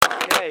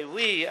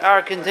We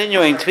are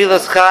continuing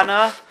Tfilas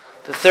Chana,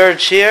 the third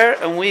shir,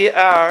 and we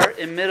are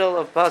in middle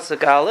of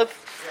Pasuk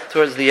Aleph,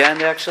 towards the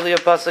end actually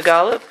of Pasuk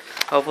Aleph.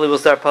 Hopefully we'll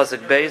start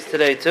Pasuk Beis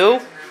today too.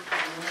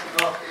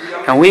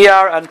 And we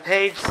are on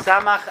page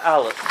Samach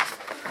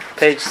Aleph.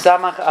 Page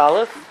Samach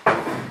Aleph.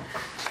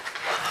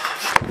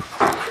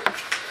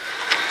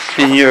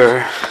 In your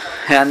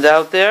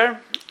handout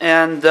there.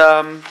 And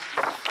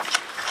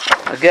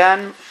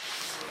again,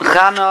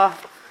 Chana.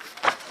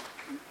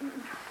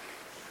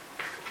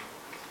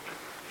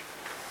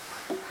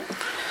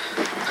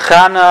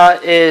 Chana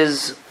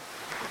is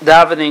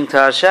davening to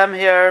Hashem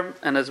here,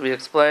 and as we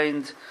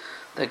explained,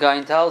 the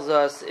Gaon tells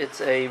us it's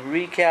a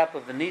recap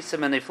of the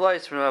Nisim and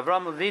Niflois from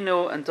Avram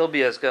Avinu until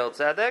B'Yeskel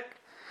Tzedek.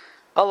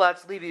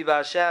 Alatz Libi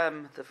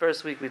B'Hashem, the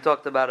first week we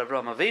talked about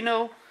Avram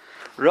Avinu.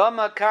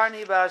 Rama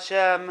Karni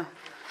B'Hashem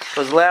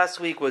last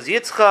week was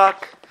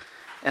Yitzchak,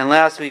 and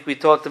last week we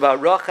talked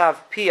about Rochav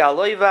Pi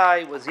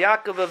Aloivai, was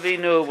Yaakov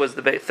Avinu, was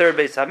the third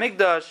Beis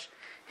HaMikdash.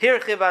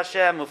 Hirchiv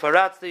Hashem,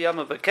 Ufaratz the Yom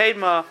of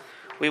Akedma.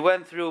 We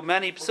went through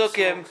many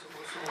psukim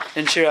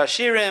in Shir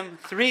Hashirim.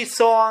 3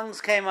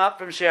 songs came up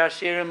from Shir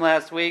Hashirim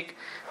last week.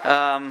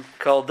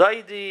 Kol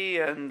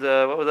Daidi and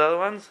what were the other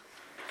ones?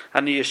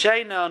 Ani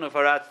Yeshena,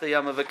 Nufaratz the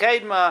Yom of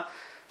Akedma,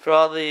 for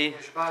all the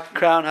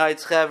Crown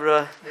Heights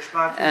Chevra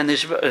and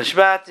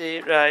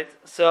Nishbati, right?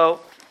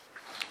 So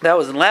that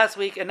was in last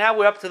week, and now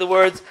we're up to the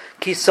words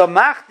Ki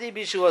Samachti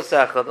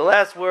Bishuasecha. The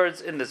last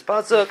words in this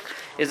pasuk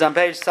is on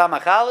page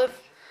Samach Aleph.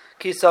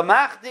 Ki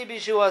samachti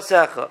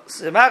b'shuasecha.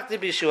 Samachti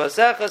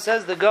b'shuasecha,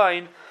 says the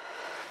Gaon,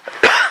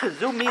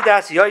 Zu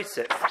midas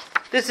Yosef.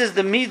 This is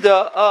the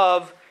midah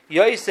of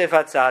Yosef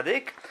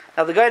HaTzadik.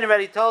 Now the Gaon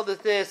already told us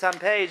this on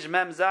page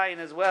Mem Zayin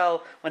as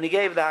well. When he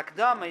gave the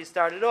Hakdama, he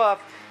started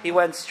off, he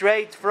went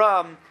straight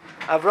from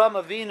Avram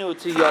Avinu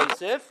to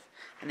Yosef.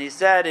 And he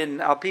said in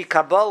Alpi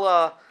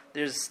Kabbalah,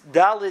 there's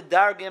Dalid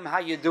Dargim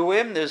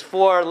HaYeduim. There's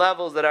 4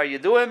 levels that are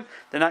Yeduim.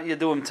 They're not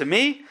Yeduim to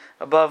me,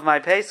 above my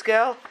pay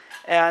scale.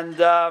 And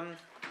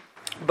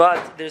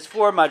but there's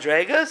 4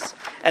 madregas,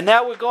 and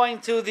now we're going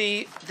to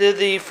the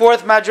 4th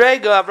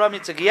madrega, Avram,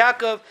 Yitzchak,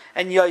 Yaakov,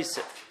 and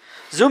Yosef.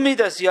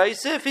 Zumidas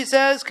Yosef, he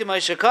says,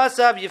 K'moshe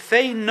Kasav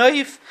Yefei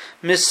Noif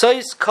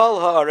Misois Kol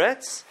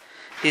Haaretz.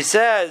 He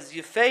says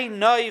Yefei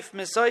Noif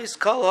Misois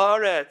Kol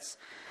Haaretz.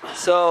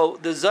 So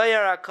the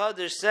Zohar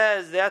HaKadosh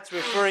says that's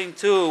referring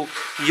to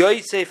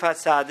Yosef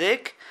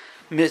HaTzadik.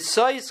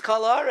 Misois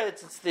Kol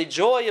Haaretz, it's the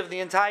joy of the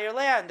entire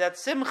land.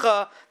 That's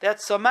Simcha,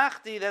 that's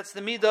Samachti, that's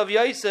the midah of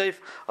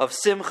Yosef, of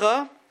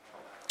Simcha.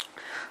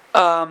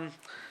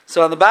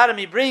 So on the bottom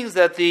he brings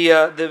that the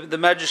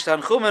Medrash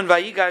Tanchumen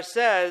Vayigash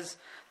says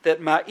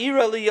that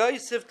Ma'ira li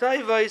Yosef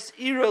Tayvais,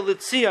 Ira li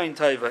Tzion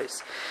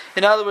Tayvais.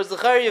 In other words, the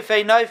Chari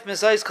Yefei Naif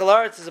Misois Kol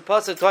Haaretz is a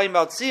pasuk talking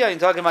about Tzion,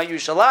 talking about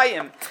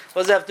Yerushalayim.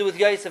 What does that have to do with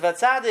Yosef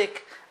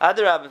HaTzadik?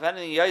 Adarab, if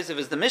anything, Yosef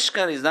is the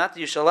Mishkan, he's not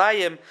the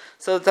Yerushalayim.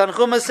 So the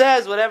Tanchuma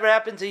says, whatever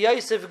happened to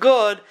Yosef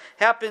good,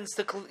 happens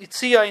to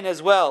Tzion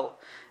as well.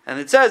 And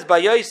it says, by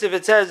Yosef,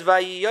 it says,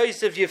 Vayi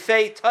Yosef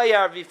Yefei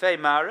Toyar V'Yefei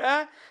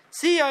Mara.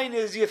 Tzion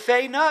is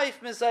Yefei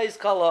Naif Misais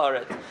Kol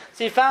Haaretz.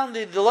 So you found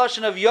the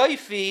Lashon of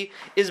Yoifi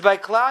is by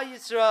Klal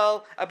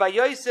Yisrael, by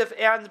Yosef,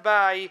 and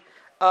by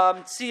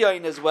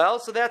Tzion as well.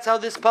 So that's how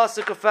this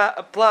pasuk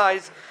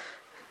applies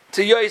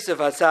to Yosef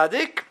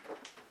HaTzadik.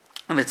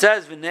 And it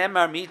says,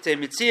 "V'nemar mitei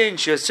mitzion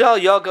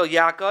sheyosel yogel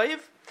Yaakov,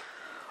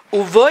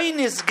 uvoy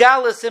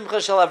nisgala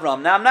simcha shel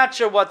Avram." Now I'm not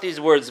sure what these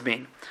words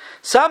mean.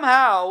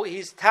 Somehow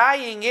he's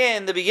tying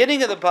in the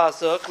beginning of the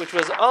pasuk, which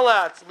was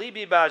Alatz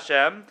Libi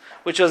B'Hashem,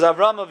 which was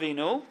Avram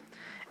Avinu,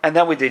 and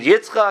then we did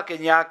Yitzchak and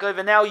Yaakov,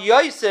 and now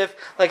Yosef.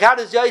 Like, how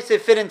does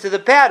Yosef fit into the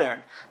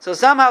pattern? So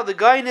somehow the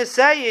Gaon is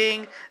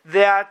saying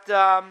that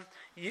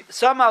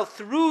somehow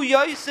through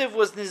Yosef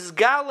was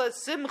nisgala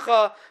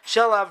simcha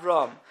shel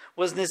Avram.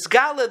 Was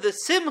Nisgala the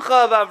Simcha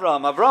of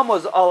Avram. Avram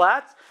was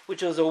Alat,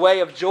 which was a way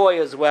of joy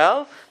as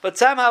well, but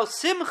somehow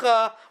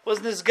Simcha was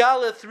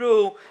Nisgala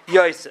through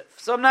Yosef.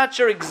 So I'm not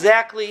sure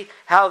exactly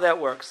how that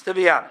works, to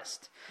be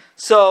honest.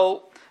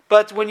 So,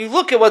 but when you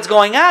look at what's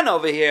going on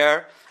over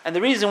here, and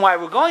the reason why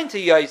we're going to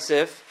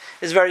Yosef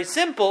is very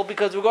simple,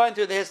 because we're going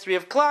through the history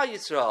of Klal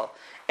Yisrael.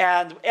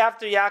 And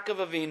after Yaakov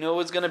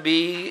Avinu is going to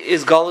be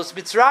Galus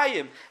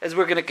Mitzrayim, as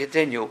we're going to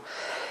continue.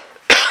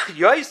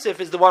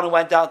 Yosef is the one who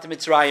went down to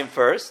Mitzrayim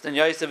first, and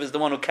Yosef is the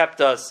one who kept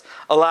us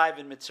alive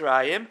in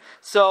Mitzrayim.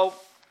 So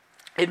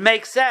it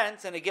makes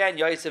sense, and again,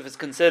 Yosef is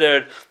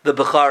considered the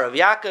Bechar of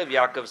Yaakov.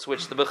 Yaakov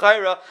switched the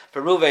Bechara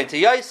from Reuven to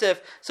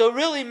Yosef. So it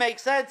really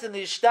makes sense in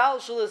the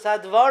Shtalshalas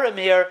Hadvarim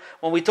here,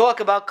 when we talk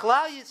about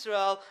Klal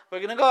Yisrael, we're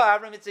going to go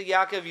Avram, Yitzchak,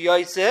 Yaakov,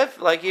 Yosef,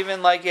 like you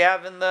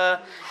have in the,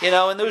 in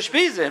the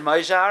Ushpizin,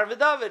 Moshe, Aaron,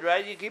 David,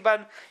 right?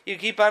 You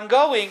keep on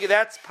going.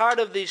 That's part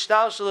of the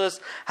Shtalshalas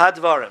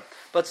Hadvarim.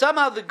 But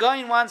somehow the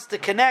Gaon wants to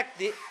connect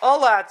the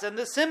Olatz and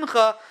the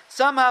Simcha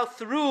somehow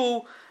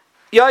through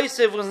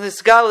Yosef was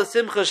Nisgala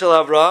Simcha Shel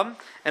Avram,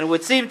 and it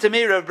would seem to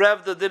me Rav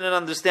Brevda didn't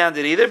understand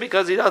it either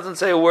because he doesn't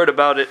say a word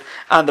about it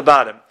on the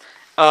bottom.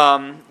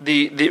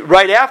 The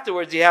right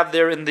afterwards you have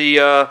there in the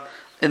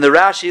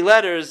Rashi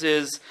letters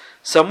is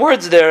some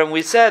words there, and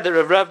we said that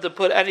Rav Revda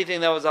put anything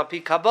that was al pi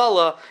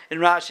Kabbalah in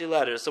Rashi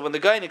letters. So when the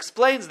guy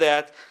explains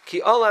that, ki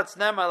olatz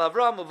nemar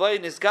Avram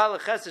uvayin nisgal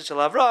chesed shel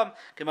Avram,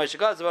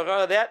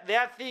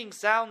 that thing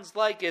sounds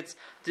like it's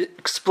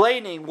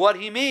explaining what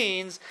he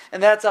means,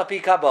 and that's al pi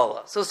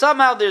Kabbalah. So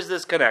somehow there's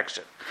this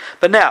connection.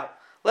 But now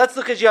let's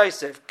look at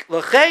Yosef.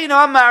 L'chein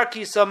amar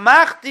ki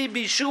samachti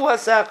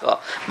b'yeshuasecha.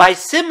 My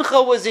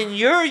simcha was in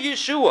your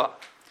Yeshua.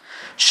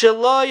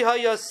 Sheloi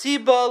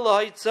hayasiba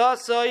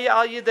lohitzasoi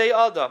al yidei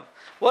adam.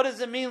 What does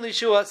it mean,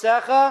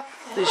 Lishuasecha?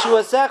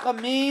 Lishuasecha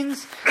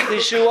means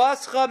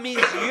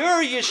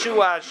your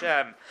Yeshua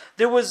Hashem.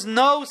 There was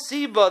no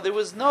siba, there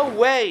was no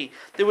way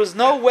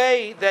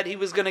that he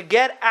was going to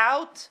get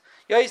out,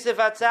 Yosef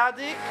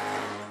HaTzadik,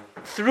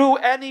 through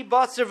any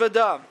basar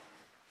v'dam.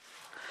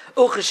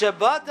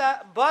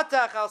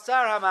 Batach al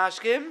sar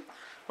hamashkim.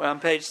 We're on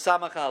page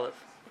Samach Aleph.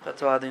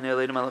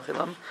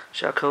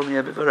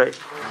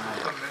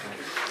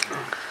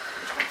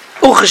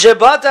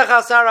 Uchshebatach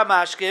al sar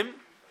hamashkim.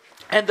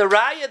 And the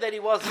raya that he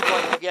wasn't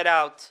going to get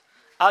out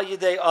al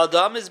yidei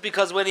adam is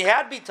because when he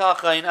had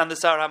bitachin on the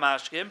sar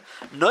hamashkim,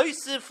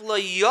 noisif lo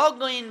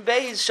yogain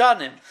beis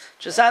shanim,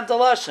 chesant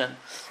lashon,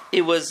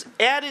 it was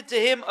added to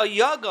him a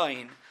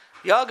yogain.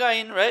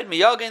 Yagain, right? Mi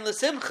yagain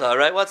l'simcha,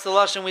 right? What's the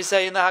lashon we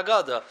say in the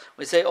Haggadah?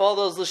 We say all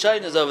those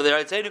lashonos over there.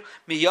 I'd say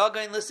mi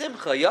yagain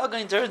l'simcha.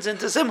 Yagain turns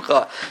into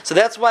simcha. So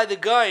that's why the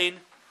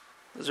gain.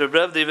 Does Reb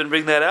Revda even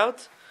bring that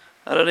out?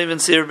 I don't even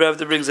see Reb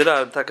Revda brings it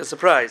out. I'm like a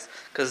surprise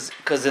because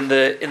in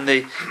the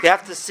you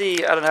have to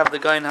see. I don't have the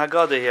gain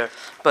Haggadah here,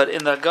 but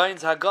in the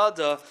gain's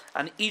Haggadah,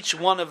 on each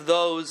one of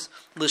those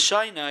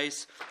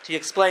lashonos, he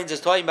explains it's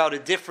talking about a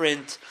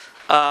different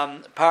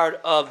part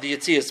of the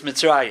Yetzias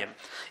Mitzrayim.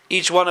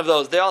 Each one of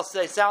those, they all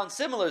sound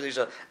similar to each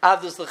other.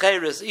 Avdus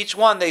L'Cheres, each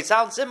one, they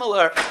sound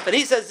similar, but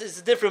he says it's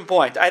a different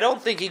point. I don't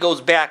think he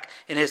goes back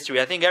in history.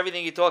 I think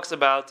everything he talks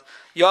about,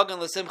 Yogan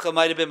L'Simcha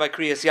might have been by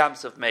Kriyas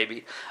Yamsuf,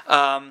 maybe.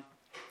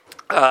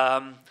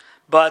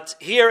 But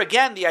here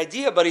again, the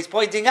idea, but he's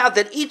pointing out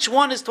that each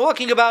one is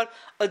talking about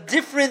a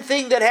different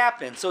thing that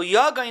happened. So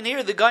Yagain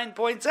here, the guy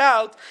points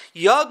out,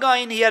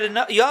 Yagain, he had a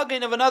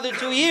Yagain of another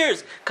 2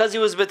 years, because he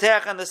was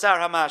B'teach on the Sar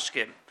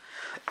HaMashkim.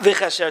 But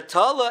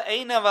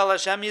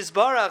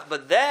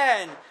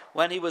then,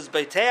 when he was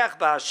Beiteach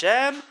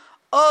B'Hashem,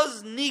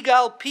 Oz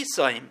Nigal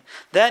Pisoim,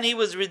 then he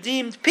was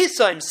redeemed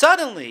Pisoim,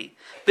 suddenly,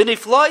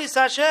 B'niflois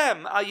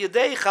Hashem, Al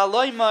Yedei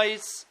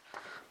Chaloimais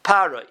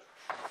Paroi,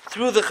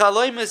 through the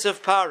Chaloimais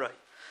of Paroi.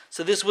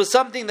 So this was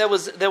something that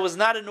was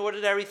not an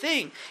ordinary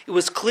thing. It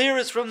was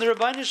clearest from the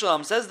Rabbeinu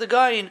Shalom. Says the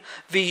guy in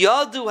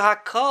V'yadu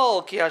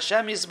Hakol Ki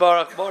Hashem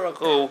Yisbarach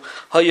Baruchu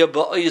Haya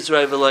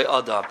Ba'Yisrael V'Loi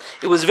Adam.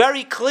 It was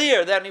very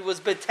clear that he was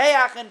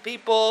beteach in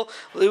people.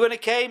 When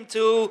it came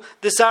to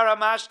the Sar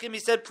HaMashkim, he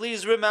said,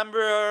 "Please remember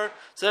her."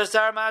 So the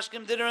Sar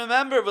HaMashkim didn't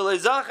remember. V'Loi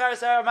Zachar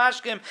Sar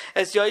HaMashkim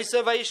Es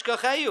Yosef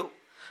Vayishkacheyu.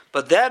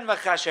 But then,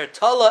 V'chasher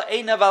Tola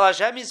Einav Al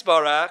Hashem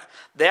Yisbarach,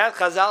 that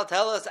Chazal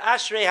tell us,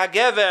 Ashrei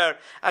HaGever,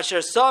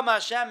 Asher Som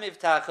Hashem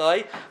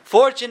Mivtachoi,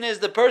 fortune is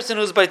the person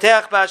who's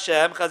Beiteach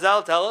B'Hashem,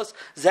 Chazal tell us,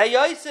 Zeh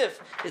Yosef.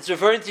 It's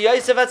referring to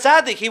Yosef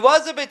HaTzadik. He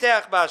was a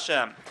Beiteach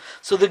B'Hashem.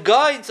 So the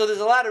guy, so there's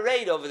a lot of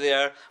raid over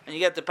there, when you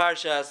get to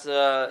Parshas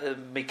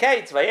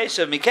Miketz,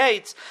 Vayeshev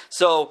Miketz,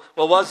 so,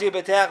 well, was he a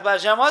Beiteach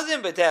B'Hashem? Was he a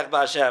Beiteach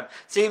B'Hashem?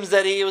 Seems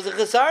that he was a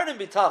Chesaron in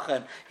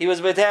B'Tachan. He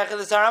was Beiteach in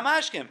the Sar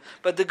HaMashkim.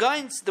 But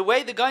the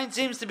way the guy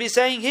seems to be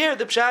saying here,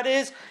 the pshat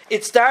is,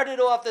 it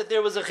started off that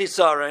there was a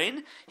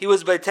chisarein. He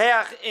was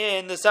beiteach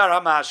in the Sar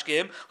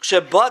HaMashkim.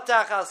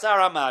 Shebatach al Sar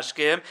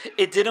HaMashkim.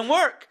 It didn't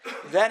work.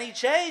 Then he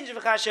changed.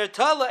 V'chasher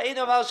Tola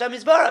Einav Al Hashem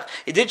Yisbarach.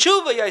 He did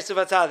tshuva Yosef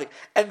HaTzadik,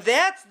 and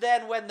that's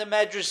then when the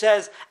Medrash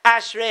says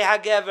Ashrei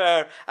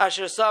HaGever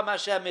Asher Sam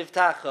Hashem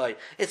Mivtachoi.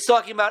 It's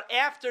talking about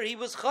after he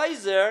was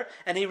chayzer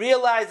and he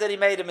realized that he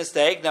made a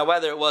mistake. Now,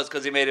 whether it was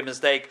because he made a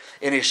mistake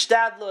in his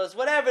shtadlus,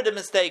 whatever the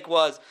mistake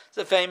was, it's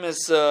a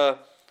famous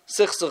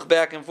sichsuch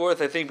back and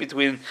forth, I think,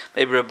 between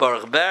maybe Reb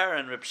Baruch Ber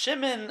and Reb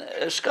Shimon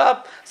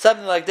Shkop,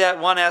 something like that.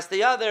 One asked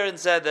the other and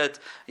said that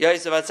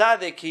Yosef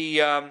HaTzadik, he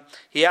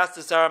asked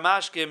the Sar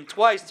HaMashkim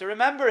twice to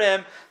remember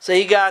him, so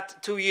he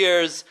got 2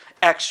 years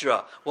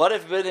extra. What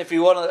if he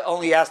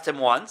only asked him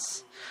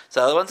once?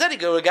 So the other one said he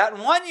could have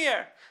gotten 1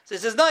 year. So he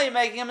says, no, you're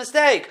making a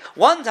mistake.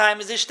 One time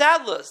is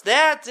ishtadlus.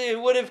 That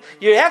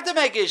you have to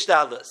make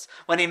ishtadlus.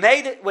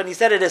 When he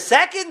said it a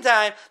second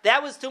time,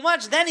 that was too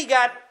much. Then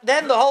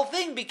the whole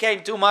thing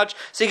became too much,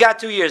 so he got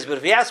 2 years. But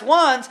if he asked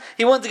once,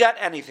 he wouldn't have got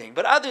anything.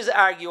 But others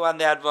argue on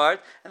that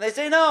part, and they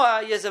say,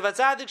 no, Yosef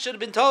HaTzadik should have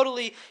been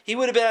he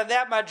would have been on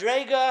that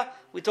madrega.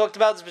 We talked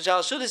about this B'Shal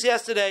Shudis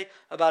yesterday,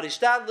 about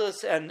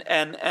Ishtadlus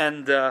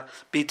and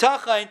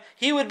B'Tachain.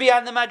 He would be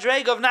on the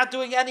Madrega of not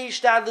doing any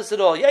Ishtadlus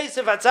at all.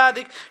 Yosef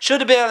HaTzadik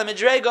should have been on the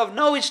Madrega of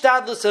no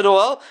Ishtadlus at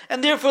all,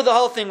 and therefore the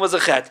whole thing was a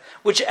chet.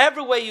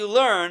 Whichever way you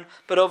learn,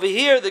 but over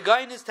here the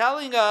guy is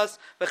telling us,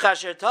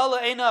 V'chasher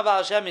Tala Einav Al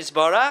Hashem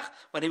Yisbarach,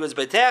 when he was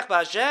B'Teach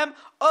B'Hashem,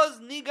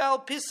 Oz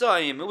nigal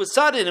pisaim. It was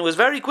sudden. It was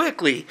very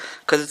quickly,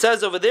 because it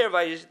says over there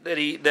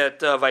that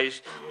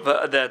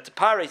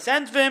Parai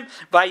sent for him.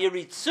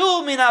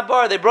 Vayiritzu min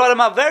habar. They brought him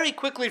out very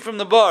quickly from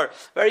the bar.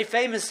 Very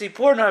famous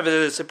Sipurna.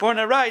 The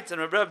Sipurna writes, and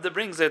Rebbe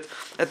brings it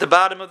at the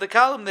bottom of the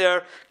column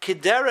there.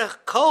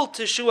 Kiderech kol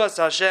teshuas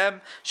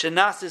Hashem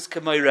shenasis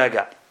k'may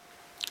rega.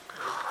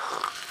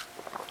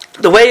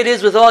 The way it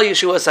is with all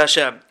Yeshuas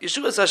Hashem.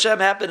 Yeshuas Hashem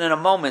happened in a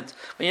moment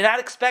when you're not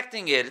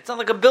expecting it. It's not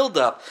like a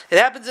build-up. It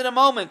happens in a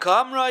moment.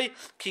 Kamrai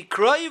ki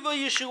kroiva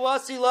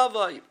Yeshuasi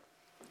lavai.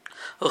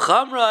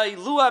 Uchamrai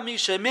lua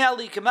misha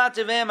me'ali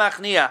kemate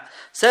ve'emachnia.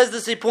 Says the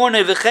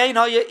Sipurne v'chein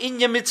haya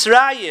inya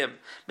Mitzrayim.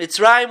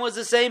 Mitzrayim was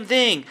the same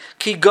thing.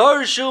 Ki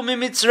gorshu mi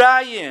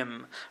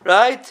Mitzrayim.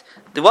 Right?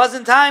 There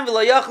wasn't time.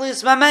 V'lo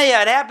yachlis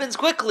mameya. It happens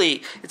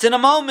quickly. It's in a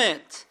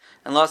moment.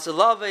 And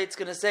Lasalava, it's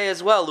going to say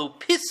as well,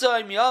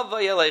 Pisam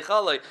Yavai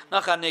Elechalai.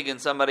 Nachanigan,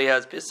 somebody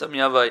has Pisam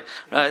Yavai,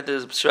 right?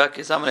 There's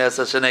Shraki, somebody has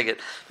such a negate.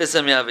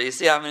 Pisam Yavai. You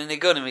see how many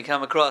Nigunim we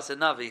come across in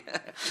Navi.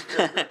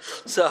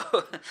 So,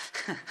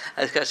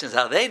 the question is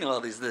how they know all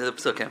these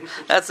psukim.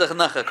 That's a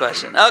Chanacha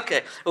question.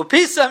 Okay.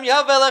 Pisam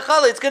Yavai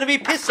Elechalai, it's going to be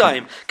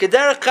Pisam.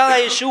 Kederach Kala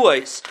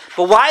Yeshuais.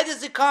 But why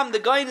does it come? The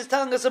guy is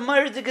telling us a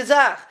Meir de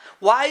Gezach.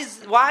 Why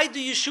do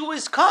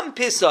Yeshuas come,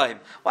 Pisaim?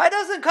 Why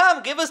doesn't it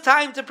come? Give us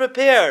time to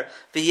prepare.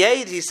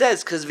 V'yed, he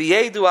says, because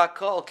v'yedu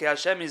akol ki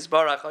Hashem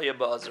yisbarach haya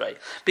ba'azrei.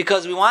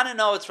 Because we want to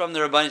know it's from the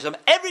Rebbeinu Shalom.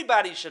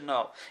 Everybody should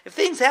know. If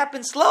things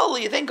happen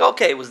slowly, you think,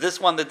 okay, it was this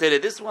one that did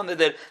it, this one that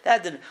did it,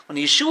 that didn't. When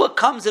Yeshua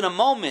comes in a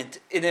moment,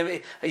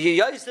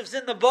 Yosef's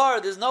in the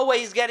bar, there's no way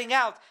he's getting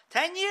out.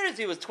 10 years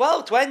he was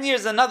 12, 20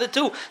 years another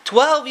 2.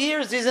 12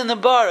 years he's in the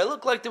bar. It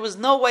looked like there was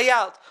no way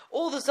out.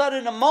 All of a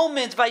sudden, in a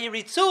moment, by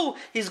Yiritzu,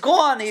 he's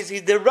gone.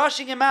 They're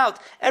rushing him out.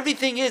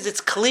 Everything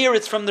it's clear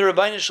it's from the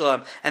Rebbeinu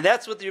Shalom. And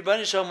that's what the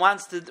Rebbeinu Shalom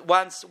wants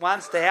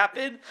to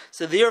happen.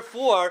 So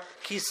therefore,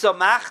 ki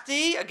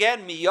samachti,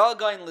 again, mi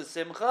yagain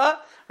l'simcha,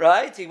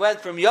 right? He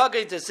went from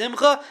Yagain to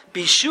Simcha.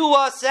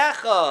 Bishua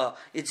Secha.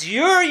 It's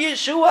your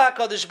Yeshua,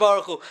 Kadosh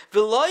Baruch Hu.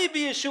 V'loi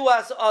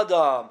b'Yeshuas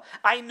Adam.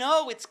 I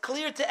know it's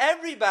clear to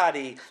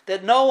everybody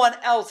that no one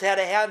else had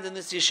a hand in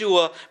this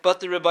Yeshua but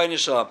the Rebbeinu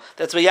Shalom.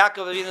 That's what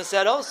Yaakov Avinu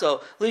said also.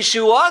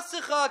 L'Yeshua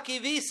Secha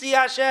kivisi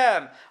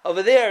Hashem.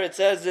 Over there it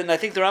says, and I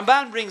think the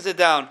Ramban brings it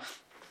down.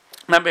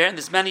 I remember hearing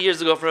this many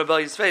years ago from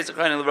Rabbi Yisrael,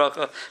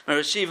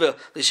 Merashiva.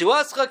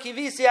 L'Yeshuascha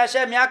kivisi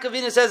Hashem. Yaakov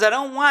Avinu says, I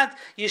don't want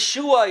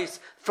Yeshuas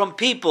from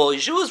people.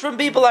 Yeshuas from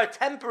people are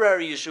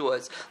temporary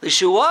Yeshuas.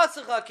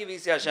 L'Yeshuascha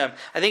kivisi Hashem.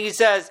 I think he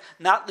says,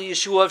 not the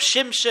Yeshua of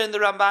Shimshon, the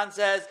Ramban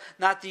says,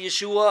 not the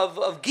Yeshua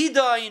of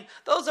Gideon.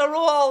 Those are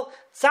all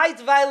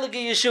zeitweilige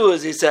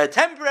Yeshuas, he said.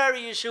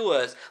 Temporary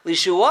Yeshuas.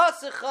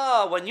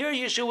 L'Yeshuascha, when your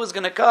Yeshua is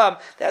going to come,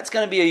 that's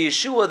going to be a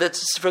Yeshua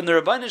that's from the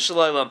Rebbeinu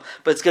Shalom,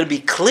 but it's going to be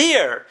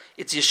clear.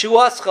 It's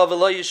Yeshuascha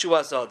v'lo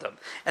Yeshuas Adam.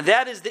 And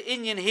that is the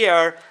inyan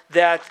here,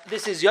 that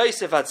this is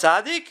Yosef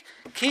HaTzadik,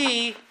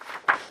 ki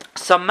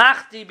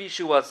samachti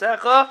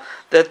b'Yeshuasecha,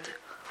 that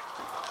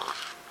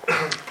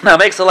now it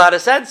makes a lot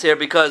of sense here,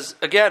 because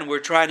again, we're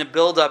trying to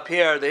build up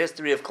here the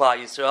history of Klal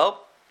Yisrael.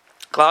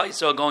 Klal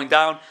Yisrael going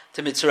down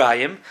to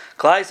Mitzrayim.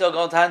 Klal Yisrael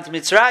going down to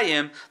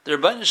Mitzrayim. The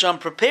Rebbeinu Shalom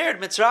prepared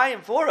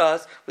Mitzrayim for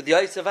us with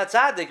Yosef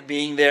HaTzadik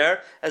being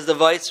there as the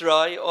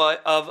viceroy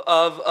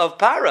of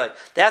Parai.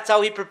 That's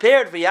how he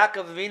prepared for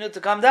Yaakov Avinu to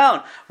come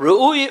down.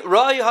 Roy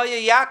haya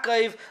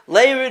Yaakov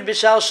leirid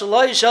b'shal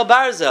shaloi shel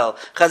barzel.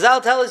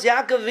 Chazal tell us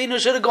Yaakov Avinu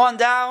should have gone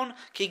down.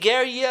 Ki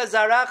ger yeh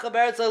zaracha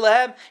beretz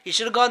lehem. He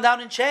should have gone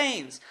down in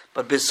chains.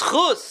 But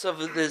b'schus of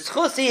the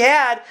schus he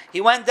had, he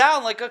went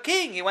down like a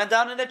king. He went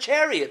down in a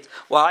chariot.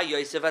 Why?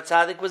 Yosef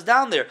HaTzadik was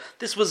down there.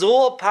 This was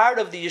all part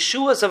of the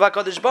Yeshuas of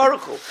HaKadosh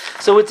Baruch Hu.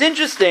 So it's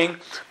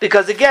interesting,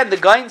 because again, the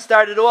Gaon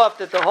started off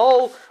that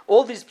all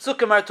these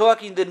psukim are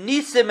talking the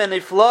nisim and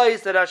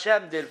iflois that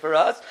Hashem did for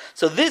us.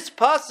 So this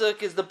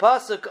pasuk is the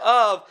pasuk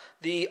of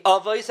the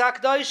Avos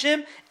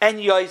HaKadoshim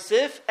and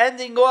Yosef,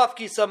 ending off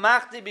ki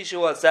samachti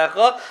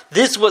b'Yeshuasecha.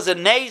 This was a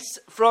nace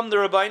from the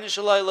Rebbeinu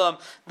Shalom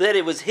that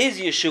it was his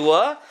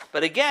Yeshua.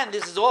 But again,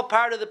 this is all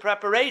part of the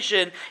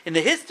preparation in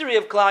the history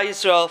of Klal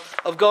Yisrael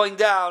of going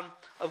down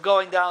to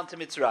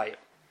Mitzrayim.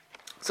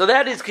 So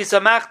that is ki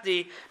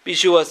samachti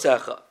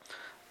b'Yeshuasecha.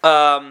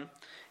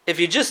 If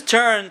you just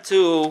turn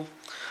to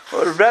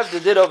what Rebbe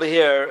did over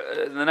here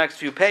in the next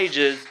few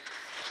pages,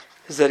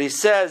 is that he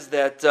says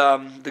that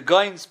the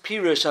Gaon's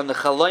Pirush on the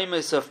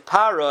Chalomis of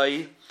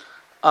Parai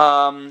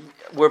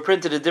were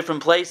printed in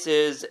different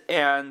places,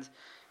 and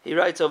he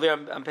writes over here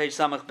on page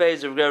Samach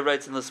Beis, or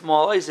writes in the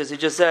small oasis, he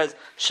just says,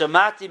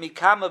 Shamati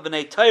mikama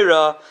b'nei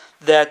Torah,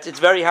 that it's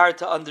very hard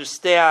to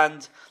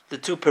understand the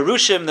two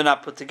Perushim, they're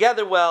not put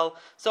together well,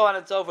 so on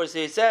and so forth. So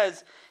he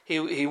says,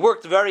 he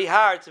worked very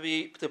hard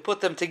to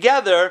put them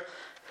together,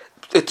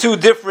 the two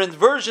different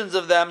versions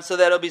of them, so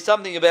that it'll be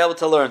something you'll be able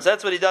to learn. So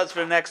that's what he does for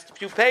the next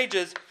few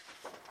pages,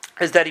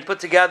 is that he put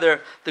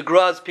together the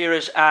Graz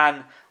Pirush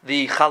on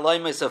the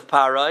Chaloimus of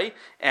Parai,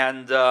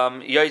 and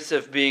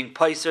Yosef being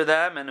paiser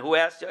them, and who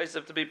asked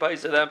Yosef to be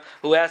paiser them,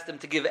 who asked him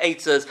to give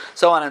eitzas,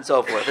 so on and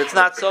so forth. It's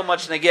not so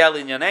much Negel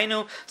in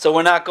Yanenu, so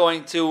we're not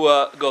going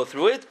to go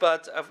through it,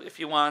 but if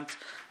you want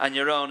on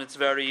your own, it's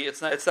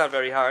not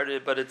very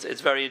hard, but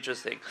it's very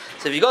interesting.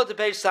 So if you go to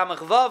page Samach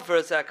Vav for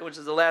a second, which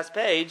is the last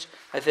page,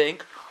 I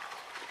think.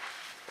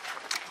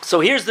 So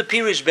here's the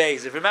Pirish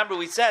Beis. If you remember,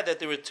 we said that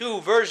there were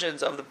two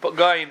versions of the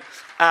Goyim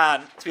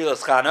on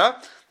Tfilas Chana.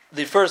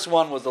 The first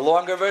one was the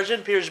longer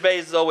version. Pirish Beis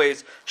is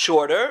always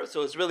shorter,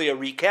 so it's really a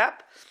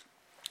recap.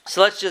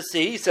 So let's just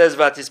see. He says,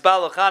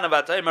 "Vatispal Chana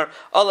v'Taimer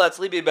Olatz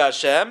Libi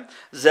B'Hashem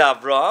Ze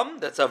Avram."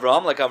 That's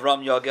Avram, like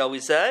Avram Yogel. We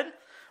said.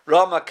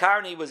 Rama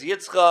Karni was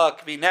Yitzchak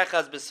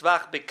V'Nechaz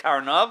B'Svach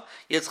B'Karnav.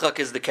 Yitzchak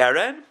is the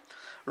Karen.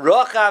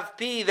 Rochav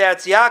Pi,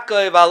 that's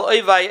Yaakov Al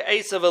Oivai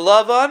Esav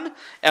Elavan,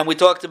 and we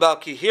talked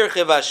about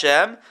Kihirchev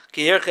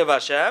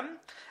Hashem.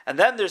 And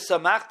then there's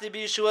Samachti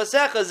B'Yeshua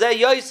Secha Zeh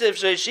Yosef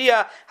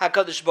Sheishia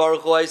Hakadosh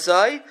Baruch Hu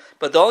Isai.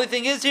 But the only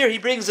thing is here he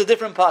brings a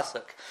different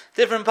pasuk.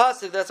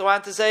 That's why I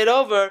want to say it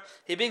over.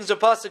 He brings a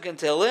pasuk in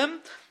Tehillim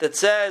that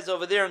says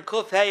over there in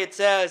Kuf Hey, it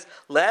says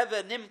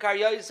Le'eved Nimkar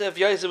Yosef.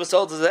 Yosef was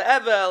sold as a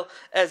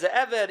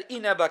Eved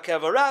Ina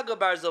Bakevaraga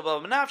Bar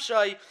Zobav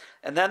Nafshai.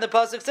 And then the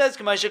pasuk says,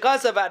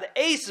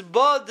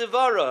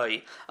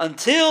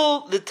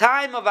 until the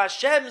time of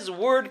Hashem's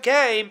word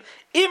came,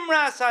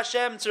 Imras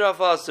Hashem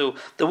Tzirafasu.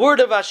 The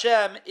word of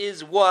Hashem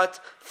is what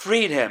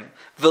freed him.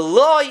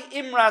 V'loi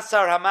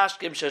Imrasar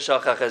Hamashkim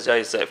Sheshachach Es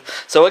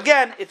Yosef. So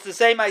again, it's the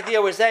same idea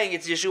we're saying,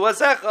 it's Yeshua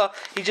Secha.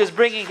 He's just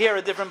bringing here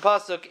a different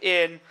pasuk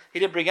in. He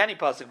didn't bring any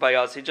pasuk by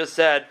us. He just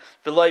said,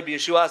 V'loi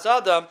B'Yeshuas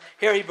Adam.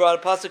 Here he brought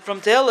a pasuk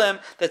from Tehillim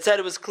that said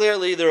it was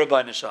clearly the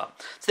Rabbeinu Shalom.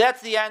 So that's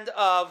the end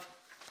of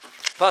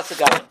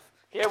Pasuk Aleph.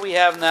 Here we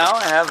have now,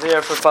 I have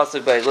here for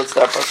Pasuk Beis. Let's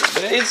start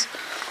Pasuk Beis.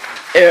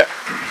 Here,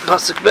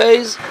 Pasuk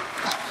Beis.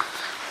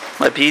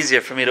 Might be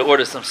easier for me to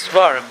order some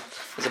Svarim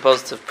as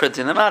opposed to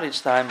printing them out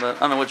each time, but I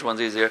don't know which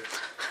one's easier.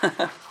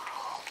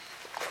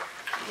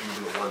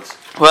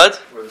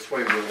 What? Or this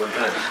way we do it one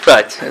time.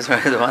 Right, that's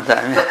right, the one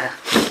time.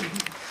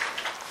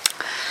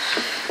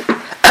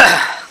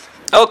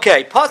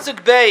 Okay,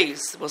 Pasuk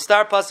Beis. We'll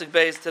start Pasuk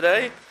Beis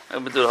today.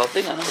 I'm going to do the whole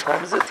thing. I know what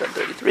time is it?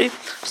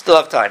 10:33. Still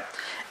have time.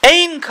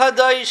 Ein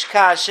kadosh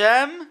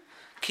kashem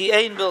ki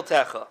ein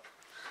biltecha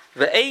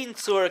ve'ein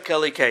tzur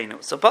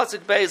kelikeinu. So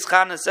Pasuk Beis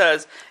Chana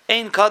says,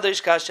 Ein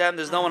kadosh kashem.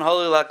 There's no one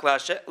holy like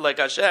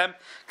Hashem.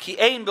 Ki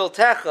ein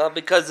biltecha,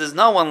 because there's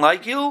no one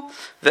like you.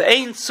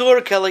 Ve'ein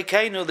tzur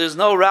kelikeinu. There's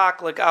no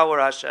rock like our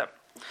Hashem.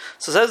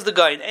 So says the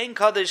guy, Ein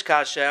kadosh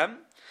kashem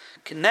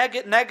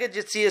neged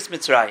Yetzias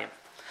Mitzrayim.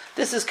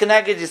 This is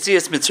Keneged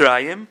Yetzias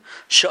Mitzrayim.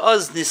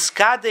 She'oz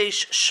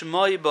niskadesh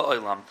shmoi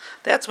ba'olam.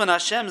 That's when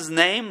Hashem's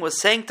name was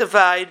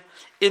sanctified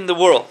in the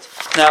world.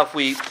 Now, if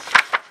we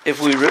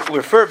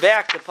refer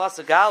back to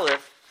Pasuk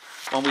Aleph,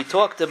 when we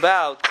talked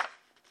about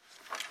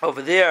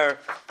over there,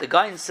 the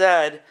guy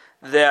said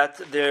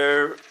that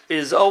there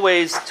is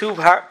always two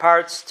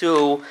parts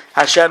to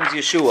Hashem's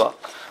Yeshua.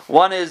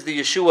 One is the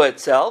Yeshua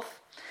itself,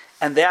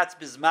 and that's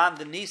Bizman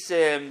the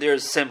Nisim.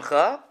 There's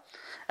Simcha.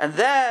 And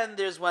then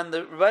there's when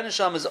the Rebbeinu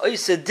Shalom is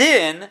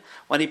Oisedin,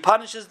 when he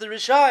punishes the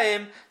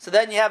Rishayim. So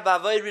then you have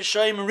Bavay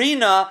Rishayim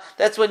Rina.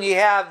 That's when you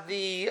have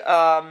the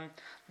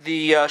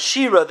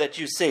Shira that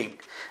you sing.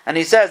 And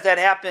he says that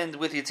happened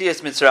with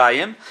Yetzias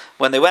Mitzrayim.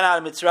 When they went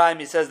out of Mitzrayim,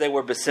 he says they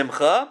were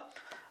Besimcha.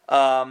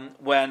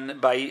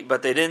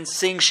 But they didn't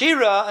sing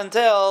Shira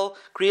until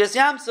Kriyas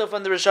Yamsuf,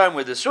 when the Rishayim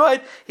were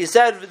destroyed. He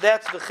said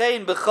that's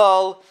V'chein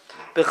B'chol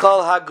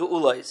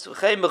HaGeulais.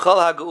 V'chein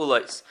B'chol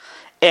HaGeulais.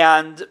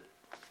 And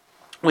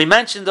we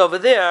mentioned over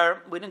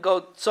there, we didn't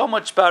go so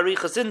much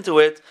barichas into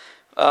it.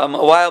 A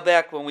while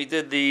back when we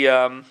did the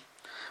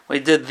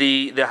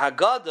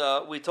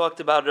Haggadah, we talked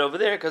about it over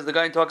there because the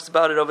guy talks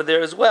about it over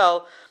there as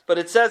well. But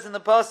it says in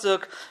the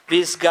pasuk,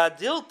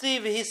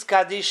 "V'isgadilti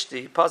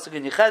v'hiskadishti." Pasuk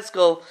in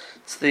Yechezkel.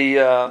 It's the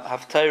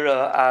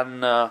Haftarah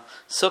on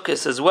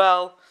Sukkos as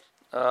well.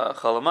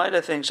 Chalamayid,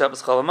 I think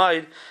Shabbos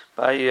Chalamayid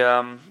by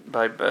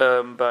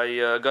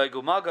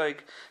Gog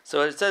Magog.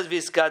 So it says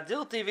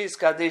V'isgadilti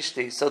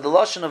v'hiskadishti. So the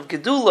lashon of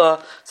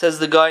Gedula, says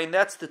the guy, and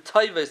that's the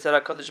tayvos that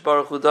Hakadosh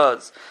Baruch Hu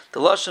does. The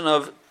lashon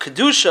of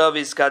kedusha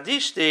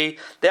v'hiskadishti,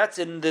 that's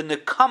in the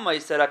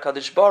nekamas that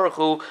Hakadosh Baruch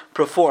Hu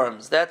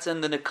performs. That's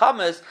in the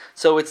nekamas.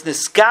 So it's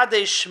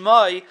niskadei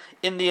shmai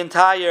in the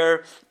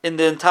entire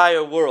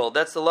world.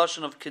 That's the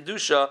lashon of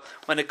kedusha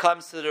when it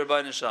comes to the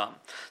Rebbeinu Shalom.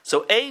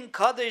 So ein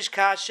kadosh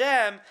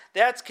kashem,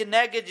 that's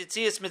keneged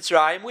Yetzias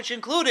Mitzrayim, which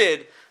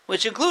included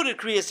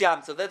Kriyas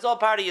Yamsuf. That's all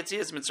part of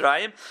Yetzias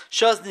Mitzrayim.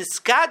 Shows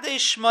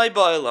Niskadesh Shmai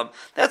Ba'olam.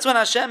 That's when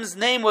Hashem's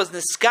name was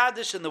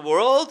Niskadesh in the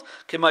world.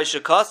 K'may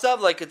shekasav,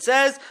 like it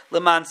says,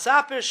 Leman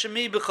Saper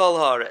Shemi B'chol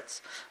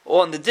Haaretz.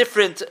 On the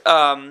different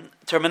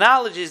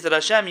terminologies that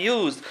Hashem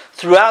used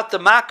throughout the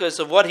Makkos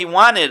of what He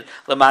wanted.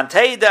 Leman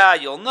Teida,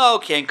 you'll know,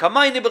 K'en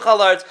Kamayni B'chol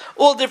Haaretz,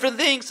 all different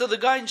things. So the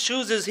guy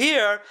chooses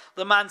here,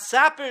 Leman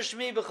Saper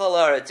Shemi B'chol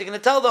Haaretz. You're going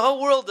to tell the whole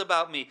world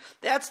about me.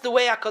 That's the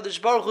way HaKadosh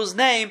Baruch Hu's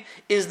name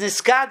is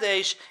Niskadesh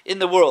miskadesh in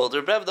the world.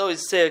 Rebbe would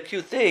always say a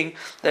cute thing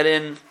that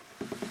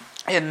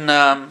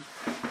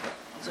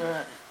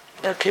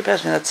okay,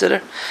 pass me that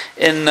sitter.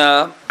 In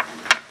Al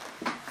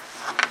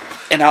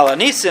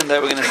Anisim that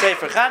we're going to say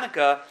for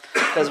Chanukah,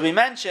 because we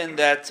mentioned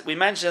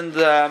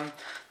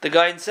the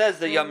guy says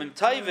the Yamim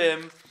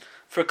Tovim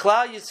for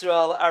Klal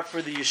Yisrael are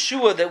for the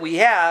Yeshua that we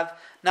have,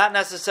 not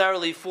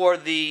necessarily for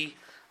the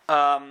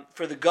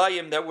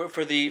Goyim that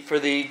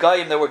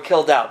were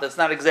killed out. That's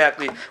not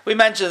exactly. We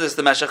mentioned this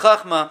the Meshech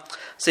Chachma.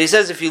 So he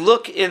says if you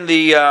look in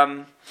the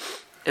Al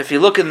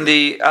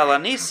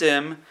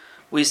Anisim,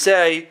 we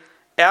say.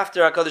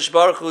 After HaKadosh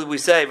Baruch Hu, we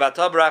say,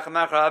 V'atabrach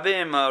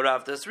Rabim,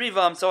 Ravtas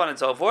Rivam, so on and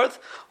so forth.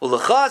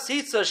 U'lechas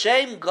hitza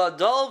shem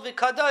gadol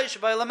v'kadosh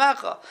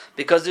b'ilamacha.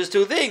 Because there's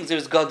two things.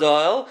 There's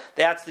gadol,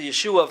 that's the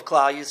Yeshua of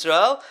Klal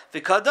Yisrael,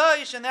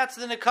 v'kadosh, and that's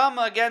the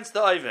nekama against the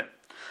Oivim.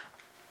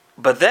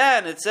 But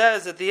then it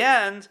says at the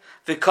end,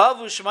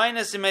 V'kavu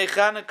shmainas imei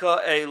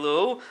Chanukah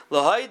elu,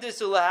 l'haydis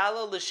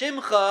u'lahala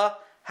l'shimcha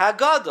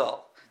hagadol.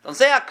 Don't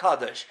say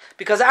HaKadosh.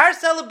 Because our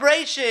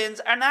celebrations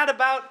are not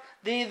about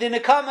the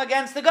Nekam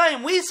against the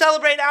Goyim. We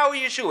celebrate our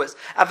Yeshuas.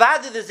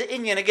 Avada, there's the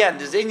Inyan again.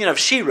 There's the Inyan of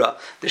Shira.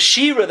 The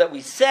Shira that we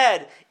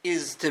said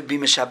is to be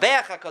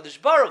Meshabeach HaKadosh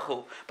Baruch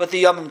Hu. But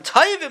the Yamim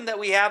Tovim that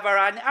we have are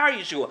on our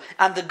Yeshua,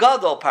 and the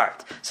Gadol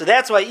part. So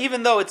that's why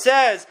even though it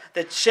says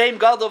that Shem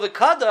Gadol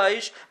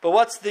v'Kadosh, but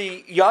what's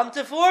the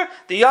Yontif for?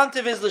 The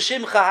Yontif is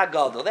L'Shimcha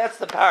HaGadol. That's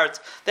the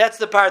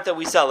part that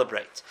we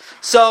celebrate.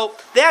 So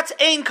that's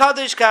Ein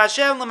Kadosh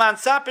Ka'Hashem L'man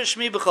Saper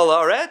Shmi B'chol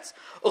Haaretz.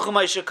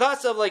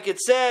 Like it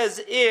says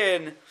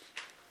in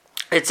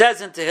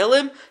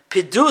Tehillim,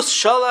 Pidus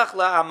Shalach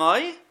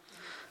LaAmai,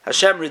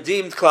 Hashem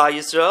redeemed Klal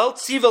Yisrael,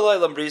 Tziva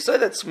Lo'elam Brisai,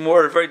 that's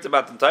more referring to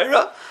Matan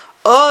Torah,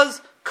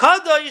 Oz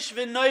Kadosh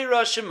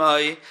V'Noira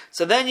Shemai.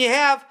 So then you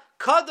have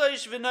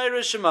Kadosh V'Noira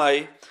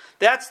Shemai,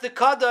 that's the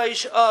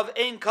Kadosh of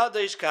Ein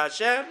Kadosh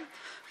K'Hashem,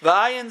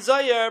 V'ayin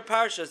Zayar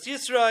Parshas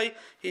Yisroi,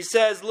 he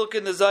says, look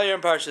in the Zayar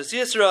and Parshas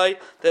Yisroi,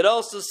 that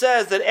also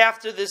says that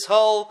after this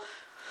whole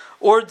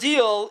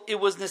ordeal, it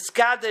was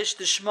Niskadesh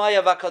the Shmaya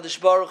of HaKadosh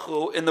Baruch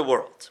Hu in the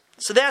world.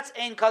 So that's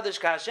Ein Kadosh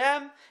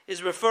K'Hashem,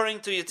 is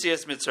referring to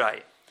Yetzias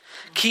Mitzrayim.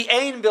 Ki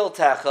Ein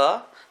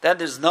Biltecha, then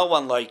there's no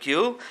one like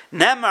you.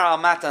 Nemar al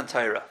Matan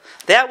Torah.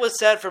 That was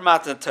said for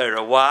Matan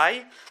Torah.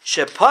 Why?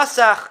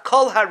 Shepasach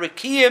kol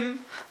harikim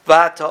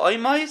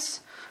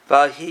v'ha'ta'oimais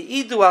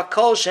v'hi'idu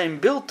ha'kol shem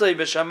biltoi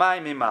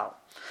b'shamayim imal.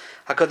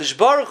 HaKadosh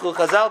Baruch Hu,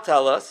 Chazal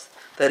tell us,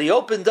 that he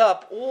opened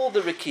up all the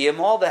Rikiyim,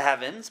 all the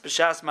heavens,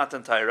 B'shas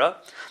Matan Torah.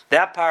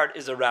 That part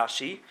is a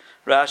Rashi.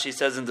 Rashi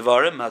says in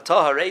Devarim,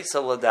 Matah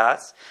Hareisa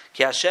Ladas,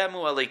 Ki Hashemu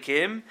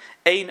Elikim,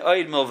 Ein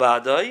Oid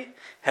Milvadoi.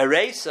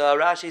 Hareisa,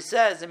 Rashi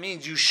says, it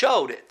means you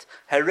showed it.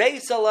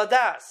 Hareisa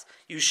Ladas,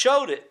 you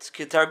showed it.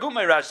 Ki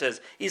Targumei Rashi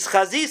says, is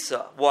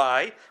Chazisa.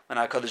 Why? When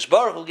HaKadosh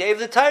Baruch Hu gave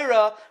the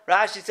Torah,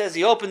 Rashi says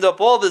he opened up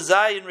all the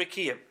Zayin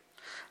Rikiyim.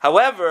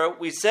 However,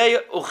 we say,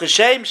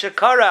 Ucheshem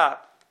Shekara,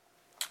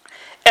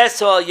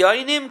 it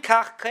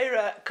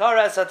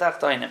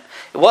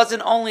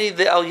wasn't only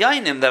the Al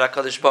Yainim that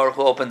HaKadosh Baruch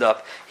Hu opened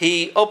up.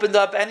 He opened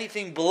up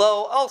anything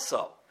below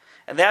also.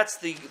 And that's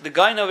the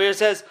guy over here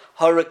says,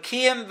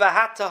 Harakiyim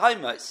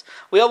v'hatahaimas.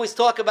 We always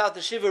talk about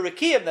the Shiva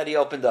Rakiyim that he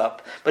opened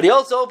up, but he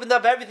also opened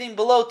up everything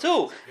below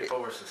too.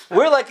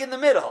 We're like in the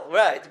middle,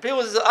 right? The people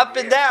was up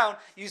and down.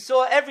 You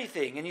saw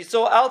everything, and you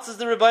saw Altzis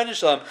the Rebbeinu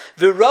Shalom,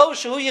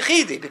 V'rosh hu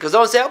Yechidi, because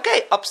don't say,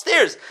 okay,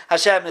 upstairs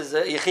Hashem is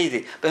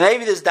Yechidi, but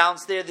maybe there's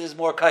downstairs there's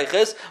more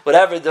kaiches,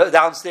 whatever the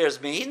downstairs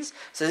means.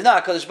 So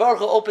no, HaKadosh Baruch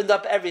Hu opened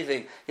up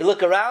everything. You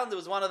look around, there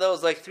was one of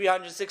those like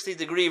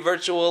 360-degree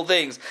virtual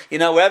things. You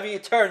know, wherever you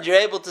turned, you're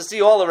able to see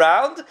all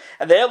around,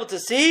 and they're able to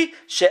see,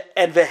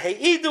 and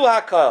v'heidu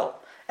hakol.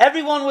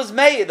 Everyone was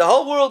made, the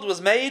whole world was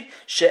made,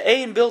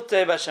 she'ein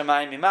biltei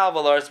b'shamayim imal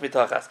v'laretz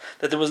mitachas.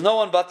 That there was no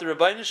one but the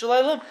Rebbeinu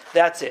Shalom,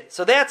 that's it.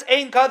 So that's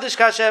Ein Kadosh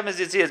K'Hashem as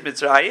Yetzias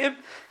Mitzrayim,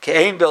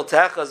 ke'ein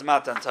biltechas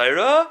matan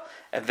Torah,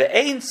 and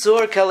ve'ein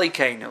tzur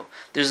k'elikenu.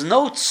 There's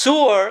no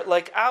tzur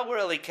like our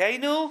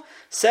Elikenu,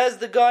 says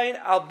the guy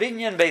al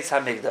binyan beis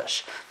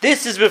hamikdash.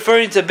 This is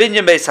referring to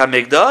binyan beis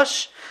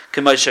hamikdash,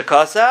 k'moshe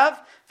kasav,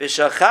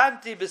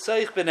 v'shachanti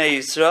b'soich b'nei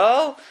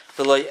Yisrael,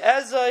 v'lo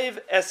ezoiv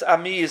es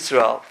ami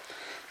Yisrael.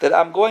 That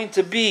I'm going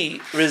to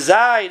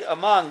reside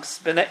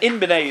amongst in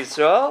b'nei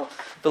Yisrael,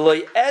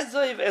 v'lo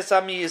ezoiv es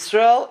ami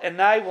Yisrael,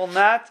 and I will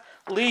not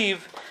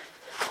leave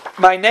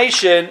my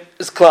nation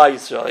is Klal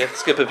Yisrael. You have to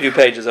skip a few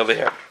pages over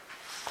here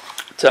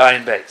to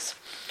Ayin Beis.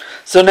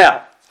 So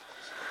now,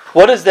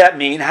 what does that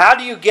mean? How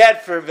do you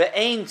get for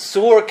ve'ein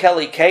tzur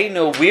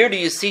kelikenu? Where do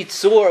you see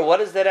tzur? What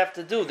does that have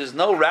to do? There's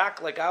no rack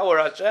like our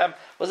Hashem.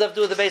 What does that have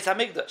to do with the Beis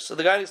Hamikdash? So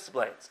the guy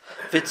explains.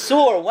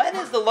 V'tzur, when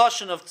is the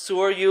lashon of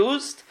tzur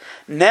used?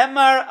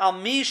 Nemar al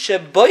mi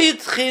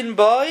sheboyitchin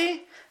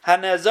boy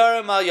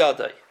hanezarim al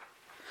yadai.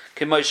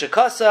 K'moshe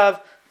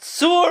kasav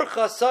tzur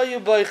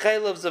chasayu boy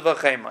chaylev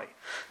zevachemai.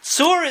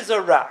 Tzur is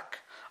a rack.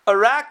 A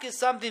rack is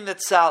something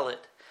that's solid.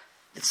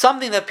 it's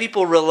something that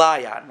people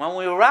rely on. When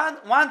we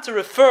want to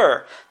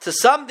refer to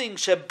something,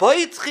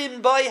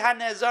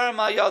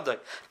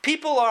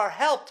 people are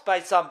helped by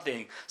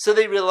something, so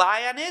they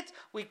rely on it,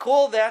 we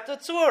call that a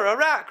tzur, a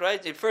rock,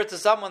 right? You refer to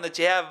someone that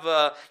you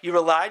have, you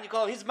rely on, you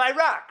call him, he's my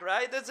rock,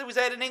 right? That's what we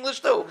say it in English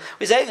too.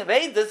 We say,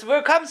 hey, that's where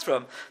it comes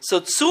from. So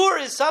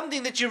tzur is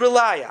something that you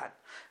rely on.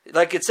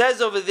 Like it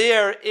says over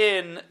there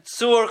in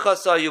Tzur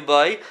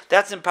Chasayubai,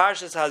 that's in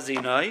Parshas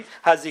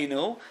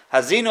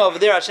Hazinu over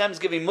there, Hashem's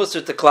giving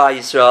Musar to Klal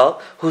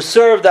Yisrael, who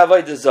served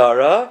Avodah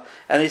Zarah,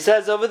 and he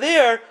says over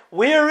there,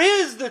 where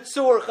is the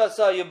Tzur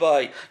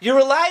Chasayubai? You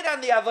relied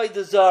on the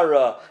Avodah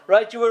Zarah,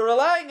 right? You were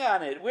relying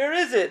on it. Where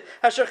is it?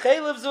 It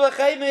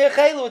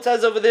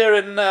says over there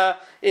in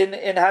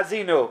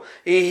Hazinu.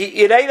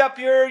 It ate up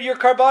your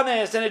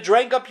karbanis and it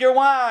drank up your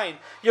wine.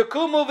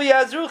 Yakumu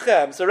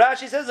v'yazruchem. So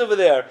Rashi says over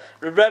there,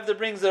 Rebbe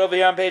brings it over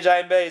here on page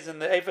Ayin Beis in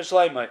the Eifa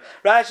Shleimai.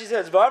 Rashi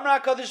says, V'amra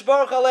Kadosh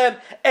Baruch Alem,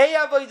 Ei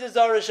Avodah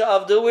Zarah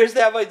she'avdu. Where's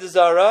the Avodah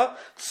Zarah?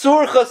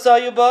 Tzur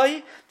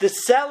Chasayubai. The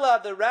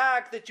sela, the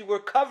rack that you were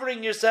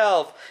covering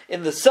yourself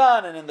in the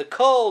sun and in the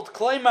cold.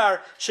 Kloimar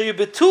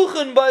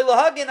she'yubetuchen by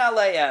lahagin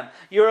aleihem.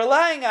 You're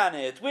relying on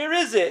it. Where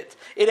is it?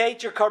 It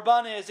ate your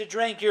karbanis, it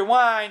drank your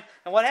wine,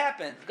 and what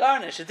happened?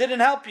 Garnish. It didn't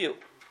help you.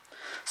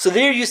 So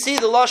there you see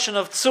the lashon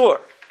of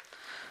tzur.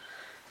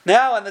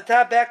 Now on the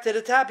top, back to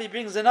the top, he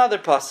brings another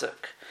pasuk.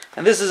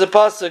 And this is a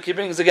pasuk, he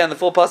brings again the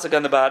full pasuk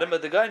on the bottom,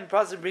 but the guy in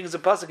pasuk brings a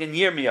pasuk in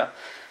Yirmiyah.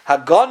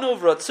 Haganu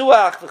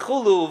v'ratzuach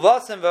v'chulu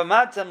v'asem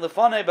v'amatem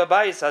l'fonei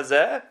b'bayis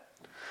hazeh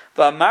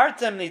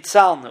v'amartem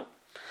nitzalnu.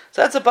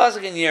 So that's a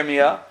pasuk in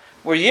Yirmiyah,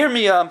 where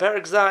Yirmiyah in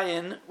Perek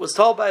Zayin was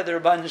told by the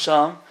Rabban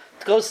Yisham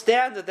to go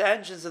stand at the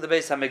entrance of the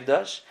Beis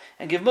HaMikdash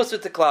and give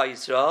Musar to Klal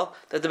Yisrael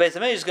that the Beis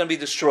HaMikdash is going to be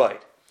destroyed.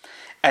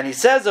 And he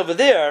says over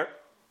there,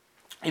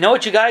 you know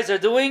what you guys are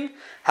doing?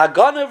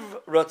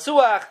 Haganav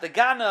Ratzuach, the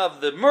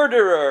Ganav, the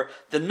murderer,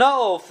 the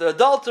Nof, the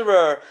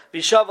adulterer,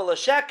 Vishaval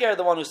Sheker,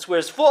 the one who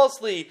swears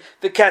falsely,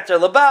 the Keter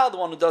Labal, the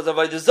one who does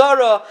Avodah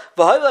Zarah,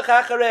 V'hoilach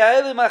Acharei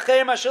Ha'elim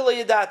Acherim Asher Lo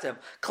Yadatem.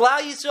 Klal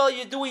Yisrael,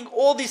 you're doing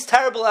all these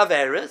terrible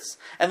averis,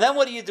 and then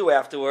what do you do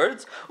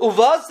afterwards?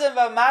 Uvasem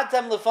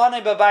V'amatem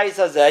Lefanei B'bayis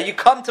Hazeh. You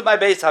come to my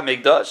Beis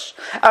HaMikdash,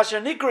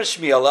 Asher Nikra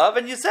Shmi Alav,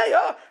 and you say,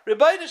 oh,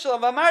 Rebbeinu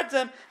Shalom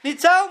V'amartem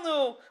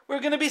Nitzalnu. We're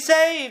going to be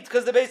saved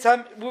because we're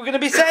going to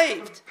be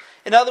saved.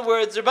 In other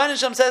words, Rabban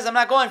Hashem says, I'm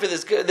not going for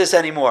this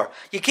anymore.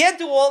 You can't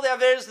do all the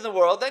averes in the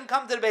world, then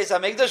come to the Beis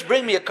HaMikdash,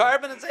 bring me a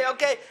carbon and say,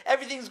 okay,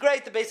 everything's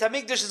great, the Beis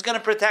HaMikdash is going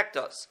to protect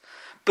us.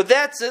 But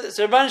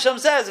so Rabban Hashem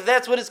says, if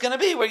that's what it's going to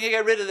be, we're going to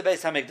get rid of the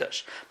Beis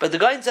HaMikdash. But the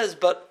guy says,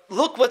 but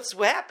look what's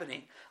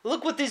happening.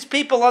 Look what these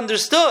people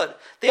understood.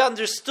 They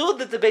understood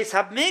that the Beis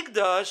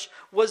HaMikdash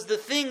was the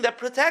thing that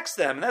protects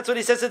them. And that's what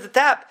he says at the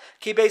top.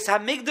 Ki Beis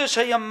HaMikdash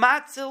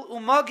hayamatzil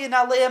umagin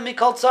aleim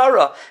mikol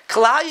tzara.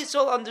 Klal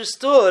Yisrael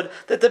understood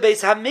that the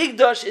Beis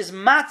HaMikdash is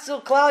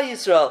matzil Klal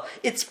Yisrael.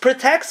 It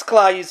protects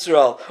Klal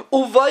Yisrael.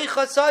 Uvay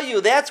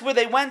chasayu. That's where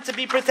they went to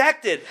be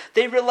protected.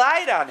 They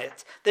relied on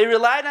it. They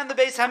relied on the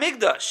Beis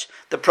HaMikdash.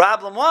 The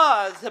problem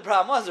was,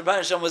 Rabban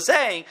Hashem was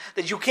saying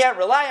that you can't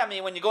rely on me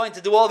when you're going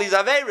to do all these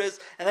averas,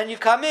 and then you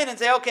come in and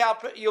say, okay,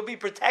 you'll be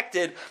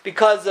protected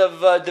because of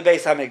the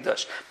Beis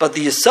HaMikdash. But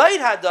the Yesod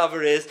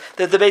Hadavar is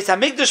that the Beis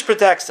HaMikdash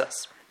protects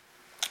us.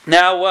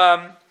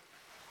 Now,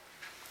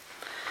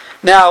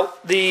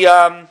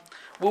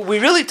 we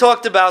really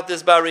talked about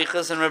this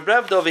Barichas, and Reb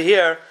Revd over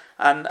here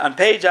on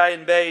page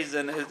Ayin Beis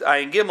and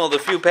Ayin Gimel, the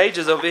few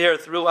pages over here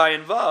through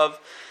Ayin Vav,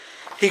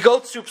 he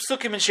goes through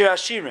Psukim and Shir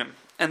Hashirim.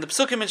 And the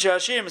Psukim and Shir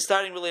Hashirim is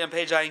starting really on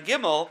page Ayin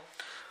Gimel.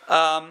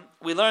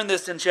 We learned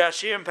this in Shir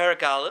Hashirim,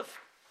 Perek Aleph.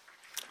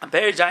 On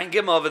page Ayin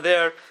Gimel over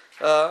there,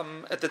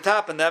 at the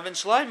top, in the Evan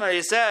Shleimer,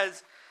 he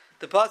says,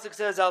 the pasuk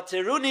says, "Al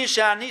teruni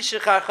shani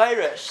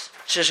shechachayres,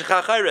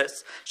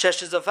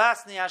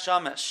 sheshizafasni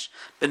hashamesh,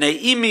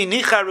 b'nei imi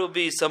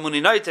nicharubi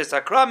samuni noites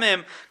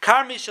akramim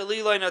karmi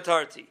shaliloi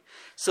natarti."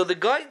 So the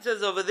guide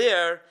says over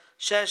there,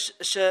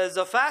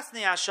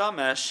 sheshizafasni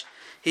hashamesh.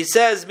 He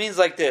says means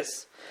like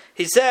this.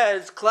 He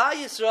says Klal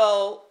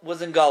Yisrael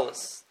was in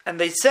Galus, and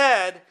they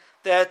said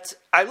that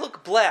I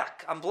look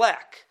black. I'm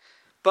black.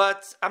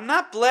 But I'm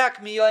not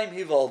black miyayim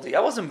hivaldi.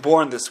 I wasn't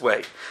born this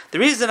way. The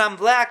reason I'm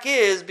black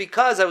is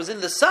because I was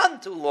in the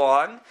sun too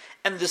long,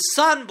 and the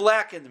sun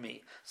blackened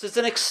me. So it's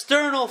an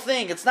external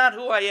thing. It's not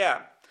who I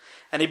am.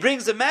 And he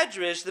brings a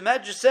medrash. The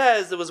medrash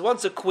says there was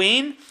once a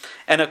queen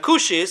and a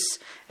kushis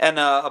and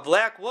a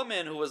black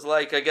woman who was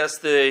like, I guess,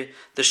 the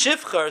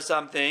shifcha or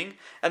something,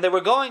 and they were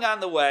going on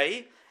the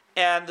way,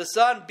 and the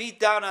sun beat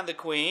down on the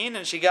queen,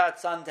 and she got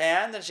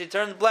suntanned, and she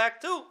turned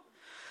black too.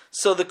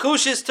 So the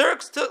Kushis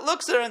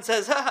looks at her and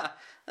says,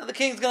 the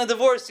king's going to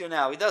divorce you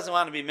now. He doesn't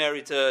want to be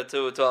married to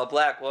a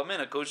black woman,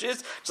 a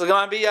Kushis. She's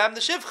going to be, I'm the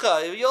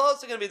Shivcha. You're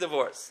also going to be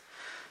divorced.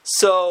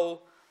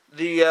 So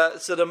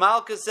the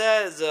Malka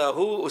says,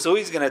 so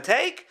he's going to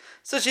take?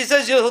 So she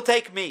says, he'll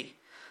take me.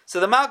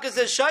 So the Malka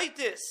says,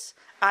 Shaitis,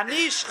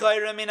 Anish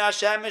chayra min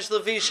hashemish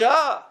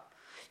levisha.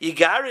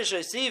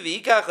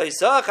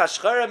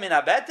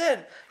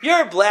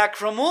 You're black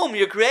from whom?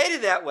 You're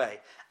created that way.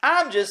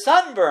 I'm just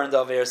sunburned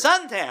over here,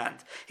 suntanned.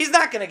 He's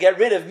not going to get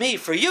rid of me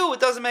for you. It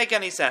doesn't make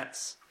any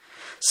sense.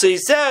 So he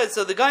says,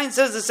 so the guy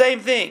says the same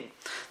thing.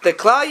 The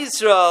Klal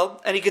Yisrael,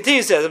 and he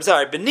continues to say, I'm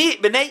sorry, B'nei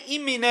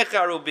imi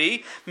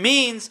necharubi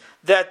means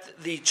that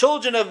the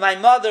children of my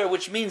mother,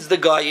 which means the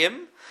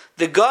Goyim,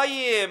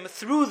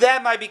 through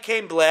them I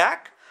became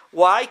black.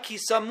 Why? Ki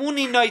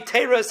samuni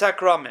noiteres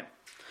hakramim.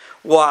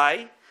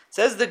 Why?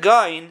 Says the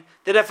Goyim,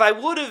 that if I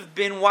would have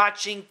been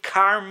watching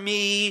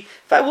Karmi,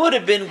 if I would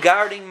have been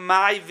guarding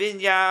my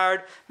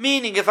vineyard,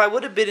 meaning if I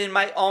would have been in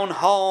my own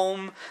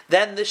home,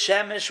 then the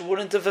Shemesh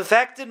wouldn't have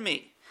affected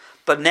me.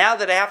 But now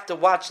that I have to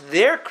watch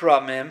their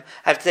krumim,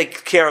 I have to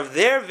take care of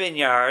their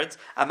vineyards,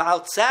 I'm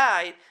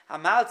outside,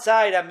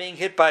 I'm being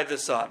hit by the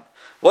sun.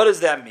 What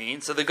does that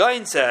mean? So the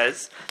Goyin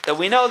says that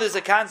we know there's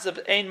a concept,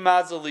 Ein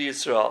Mazel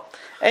Yisrael.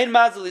 Ein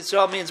Mazel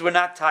Yisrael means we're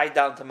not tied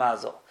down to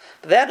Mazel.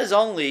 But that is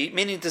only,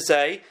 meaning to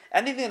say,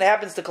 anything that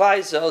happens to Klal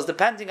Yisrael is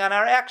depending on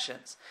our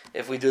actions.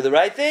 If we do the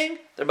right thing,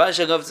 the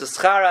Rebbe goes to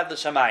Schar ad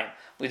l'shamayim.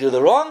 We do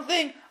the wrong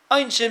thing,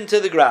 Einshim to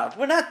the ground.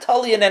 We're not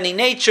totally in any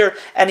nature,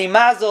 any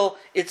mazel.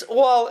 It's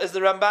all, as the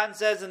Ramban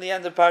says in the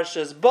end of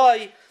Parshas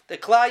Boy, the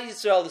Klal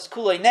Yisrael is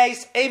kulei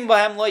neis, ein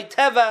bohem loy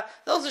teva.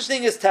 No such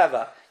thing as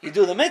teva. You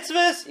do the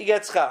mitzvahs, you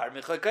get schar.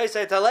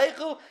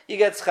 You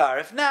get schar.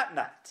 If not,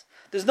 not.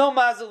 There's no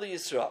mazel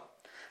Yisrael.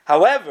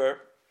 However,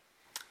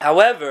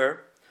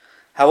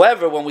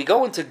 when we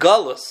go into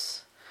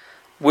Galus,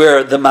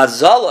 where the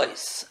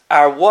mazalos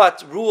are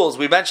what rules,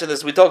 we mentioned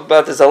this, we talked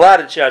about this a lot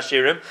at Shir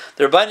Hashirim,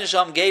 the Rebbeinu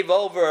Shalom gave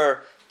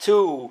over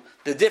to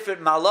the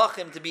different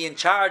malachim to be in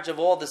charge of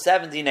all the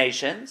 70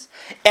 nations,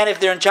 and if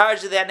they're in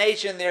charge of that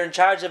nation, they're in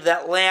charge of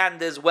that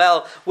land as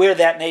well, where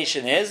that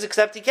nation is,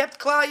 except he kept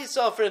Klal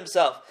Yisrael for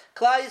himself.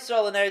 Klal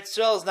Yisrael and Eretz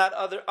Yisrael is not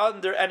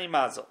under any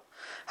mazel.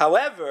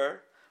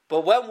 However,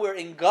 but when we're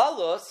in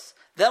Galus,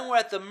 then we're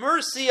at the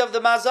mercy of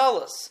the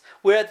mazalos.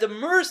 We're at the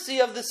mercy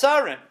of the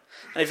sarim.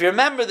 And if you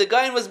remember, the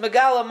Gaon was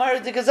Megala Mar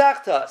de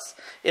Gazachtas.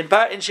 In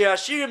Shir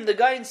Hashirim, the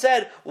Gaon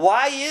said,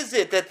 why is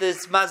it that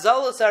these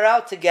mazalos are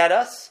out to get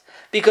us?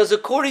 Because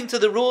according to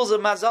the rules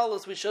of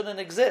mazalos, we shouldn't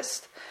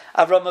exist.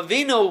 Avram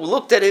Avinu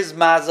looked at his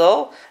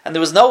mazal, and there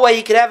was no way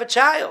he could have a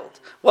child.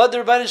 What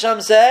did the Rebbeinu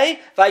Shalom say?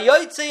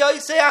 Vayoytze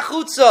yoyse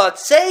achutza,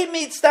 tzei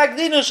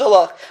mitztagdinu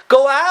shalach.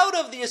 Go out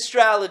of the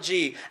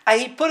astrology.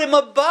 And he put him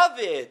above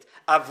it.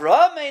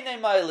 Avraham einay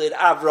mailid,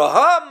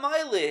 Avraham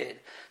mailid.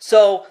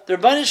 So the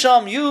Rebbeinu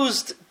Shalom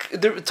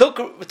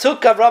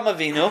took Avraham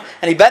Avinu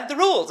and he bent the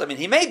rules. I mean,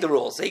 he made the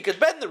rules, so he could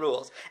bend the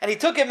rules. And he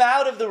took him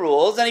out of the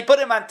rules and he put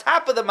him on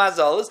top of the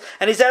mazalas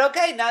and he said,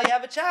 okay, now you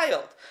have a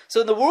child.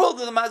 So in the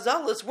world of the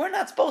mazalas, we're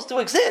not supposed to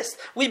exist.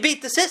 We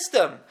beat the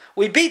system.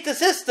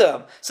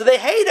 So they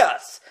hate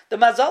us. The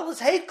mazalas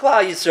hate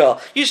Klal Yisrael.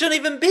 You shouldn't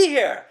even be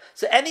here.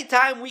 So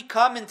anytime we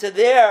come into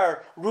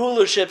their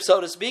rulership,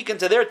 so to speak,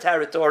 into their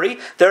territory,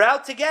 they're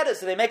out to get us.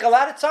 So they make a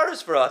lot of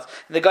tzaras for us.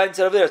 And the guy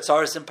said over there,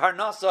 tzaras in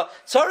Parnasa,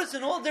 tzaras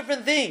in all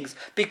different things.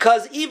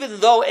 Because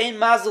even though Ein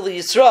Mazel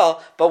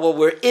Yisrael, but when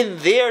we're in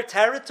their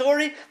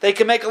territory, they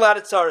can make a lot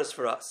of tzaras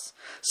for us.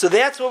 So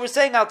that's what we're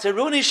saying. Al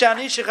teruni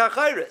shani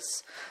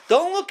shechachayris.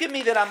 Don't look at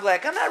me that I'm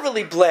black. I'm not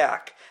really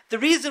black. The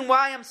reason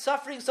why I'm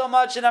suffering so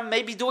much and I'm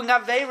maybe doing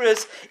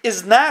Averis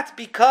is not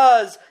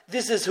because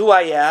this is who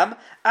I am.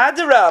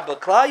 Adarabba,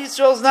 Klal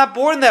Yisrael is not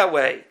born that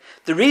way.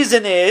 The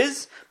reason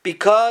is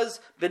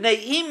because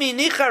B'nei Imi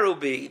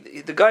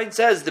Nicharubi. The guy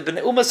says the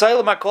B'nei Umas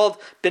Ha'ilam are called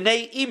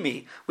B'nei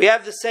Imi. We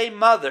have the same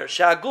mother,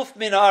 Sha'aguf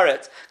min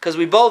Aretz, because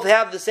we both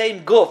have the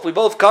same guf. We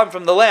both come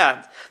from the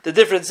land. The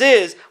difference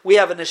is we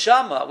have a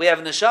neshama. We have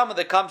a neshama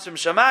that comes from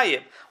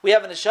Shamayim. We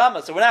have a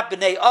neshama, so we're not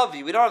B'nei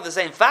Avi. We don't have the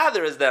same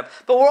father as them,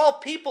 but we're all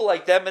people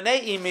like them.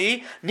 B'nei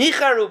Imi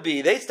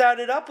Nicharubi. They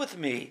started up with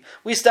me.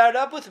 We started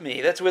up with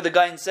me. That's where the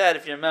Gaon said,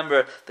 if you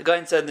remember, the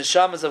Gaon said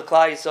neshamas of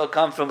Klal Yisrael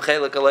come from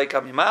Chelek Alei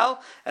Kamimal,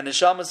 and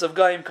neshamas of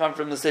Gaon come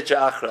from the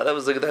Sitra Achra.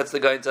 That's the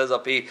Gaon says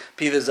up P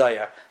the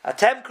Zayar.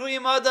 Atem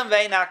kriyim adam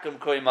ve'inakum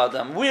kriyim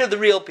adam. We're the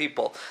real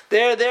people.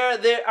 Our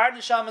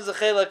neshamas of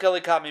Chelek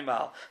Alei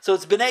Kamimal. So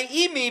it's B'nei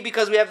Imi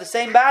because we have the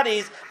same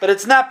bodies, but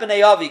it's not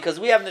B'nei Avi because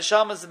we have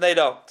neshamas and they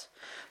don't.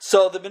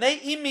 So the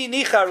B'nei Imi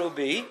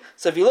Nicharubi.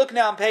 So if you look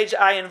now on page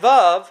Ayin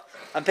Vav,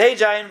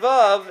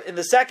 in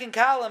the second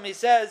column, he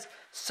says,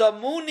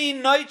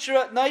 Samuni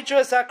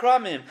Nitras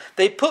Hakramim.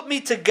 They put me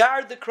to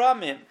guard the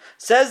Kramim.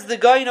 Says the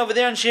guy over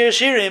there in Shir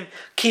Shirim,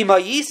 Ki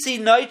Hayisi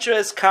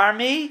Nitras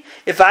Karmi.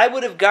 If I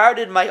would have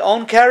guarded my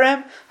own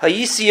Kerem,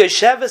 Hayisi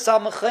Yosheves Al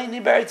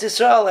Mechayni Beretz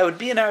Yisrael. I would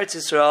be in Eretz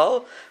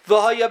Yisrael.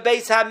 V'haya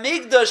Beis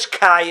Hamikdash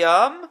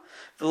Kayam.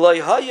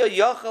 V'loyhaya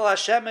Yochel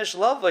Hashemesh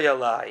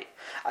Lavayalai.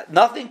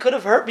 Nothing could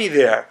have hurt me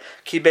there.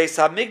 Ki Beis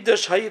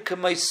Hamikdash Haya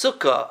Kamei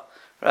Sukkah.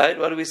 Right?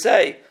 What do we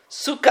say?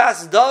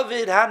 Sukkahs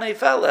David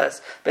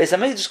Haneifeles. Beis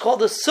Hamikdash is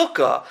called a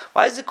sukkah.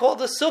 Why is it called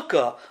a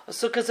sukkah? A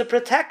sukkah is a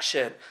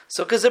protection.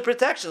 Sukkah is a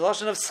protection. The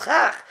Lashon of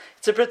Schach.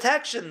 It's a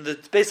protection. The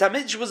Beis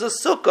Hamikdash was a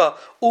sukkah.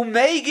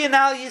 Umeigin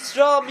al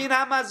Yisrael min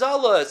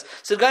hamazalos.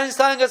 So God is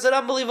telling us an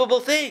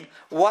unbelievable thing.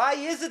 Why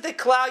is it that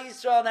Klal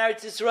Yisrael and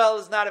Eretz Yisrael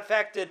is not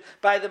affected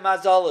by the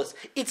mazalos?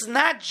 It's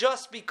not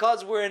just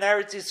because we're in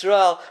Eretz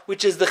Yisrael,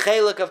 which is the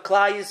chelak of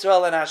Klal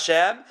Yisrael and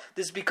Hashem.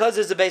 This is because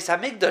there's a Beis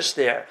Hamikdash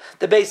there.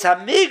 The Beis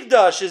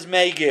Hamikdash is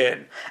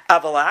Meigin.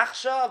 Aval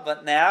achshav,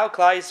 but now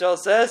Klal Yisrael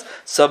says,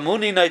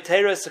 Samuni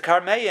noitera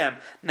sakar meyem.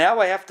 Now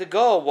I have to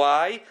go.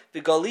 Why?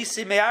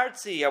 V'galisi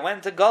me'artzi. I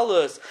went to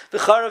Galus.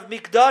 V'charav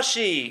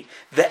mikdashi.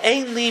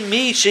 V'einli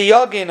mi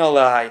sheyagin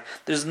olai.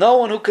 There's no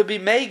one who could be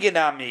Meigin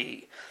on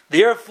me.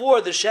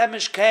 Therefore, the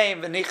Shemesh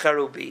came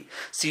v'nicharubi.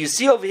 So you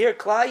see over here,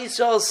 Klal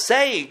Yisrael is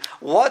saying,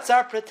 what's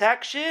our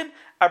protection?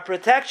 Our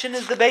protection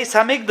is the Beis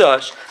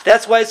Hamikdash.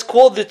 That's why it's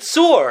called the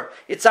Tzur.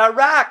 It's our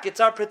rock. It's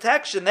our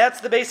protection. That's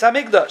the Beis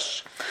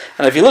Hamikdash.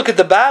 And if you look at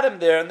the bottom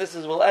there, and this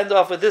is, we'll end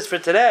off with this for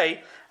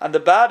today. On the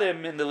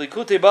bottom, in the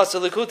Likutei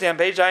Basa Likutei, on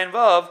page Ayin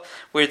Vav,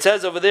 where it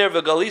says over there,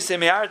 "V'galisi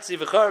me'artzi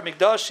v'char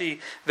mikdashi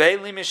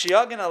ve'eli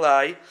mishiyagin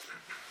alai."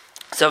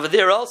 So over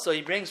there also,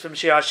 he brings from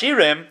Shir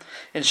Hashirim.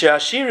 In Shir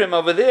Hashirim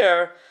over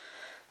there,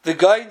 the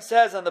guy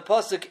says on the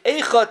pasuk,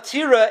 "Eicha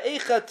tira,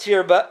 eicha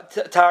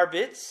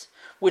tarbitz,"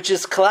 which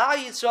is Klal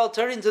Yisrael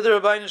turning to the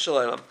Rabbeinu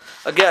Shalom.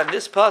 Again,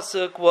 this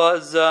pasuk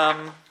was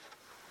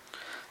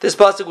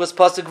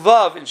pasuk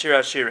Vav in Shir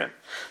Hashirim.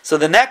 So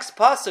the next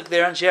pasuk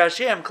there on Shir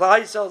Hashirim,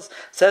 Klal Yisrael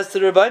says to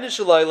the Rabbeinu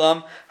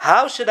Shalom,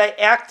 how should I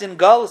act in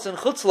Galus and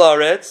Chutz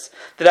La'aretz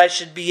that I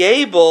should be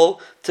able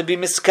to be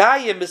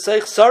miskayim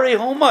b'seich sari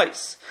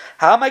humais?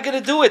 How am I going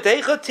to do it?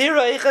 Eicha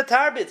tira, eicha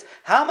tarbitz.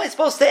 How am I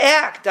supposed to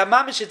act?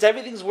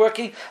 Everything's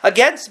working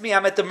against me.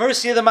 I'm at the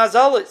mercy of the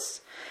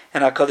mazalis.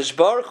 And HaKadosh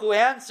Baruch Hu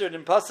answered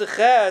in Pasuk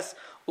Ches,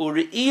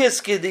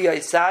 Uri'iyas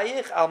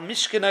k'diyasayich al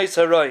mishkanais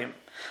harayim.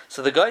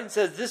 So the guy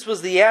says this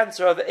was the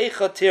answer of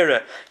Eicha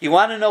Tira. You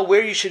want to know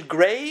where you should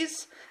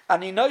graze?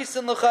 Ani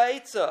noisin l'cha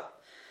eitza.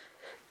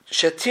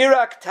 Shetira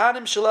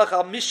aktanim shalach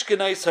al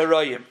mishkanais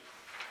harayim.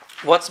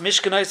 What's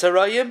mishkanais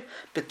harayim?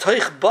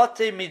 B'toich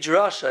bate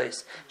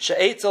midrashais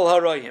she'etzel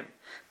harayim.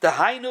 The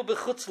Hainu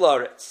b'chutz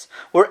la'aretz.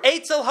 We're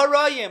Eitzel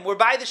Harayim. We're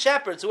by the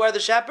shepherds. Who are the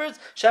shepherds?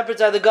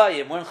 Shepherds are the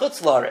Goyim. We're in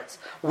Chutz la'aretz.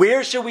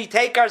 Where should we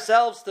take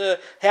ourselves to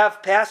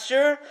have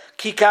pasture?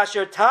 Ki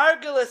kasher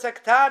targil es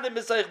aktanim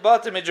b'seich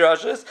batim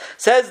midrashas.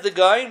 Says the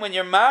Goyim, when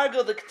you're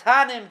margil the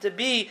ktanim to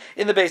be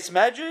in the base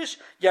medrash,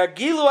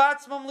 yargilu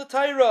atzmam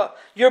l'tayra.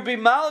 You're be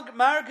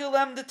margil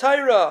em the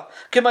Torah.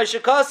 K'may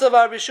shekasav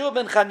Rabbi Shua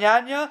ben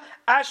Chananya,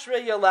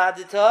 Ashrei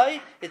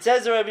Yoladitai. It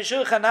says that Rabbi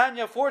Shua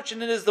Chananya,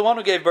 fortunate is the one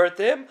who gave birth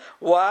to him.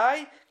 Why?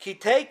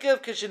 His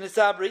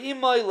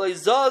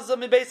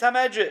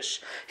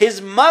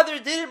mother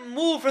didn't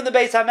move from the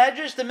Beis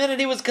Hamedrash the minute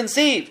he was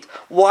conceived.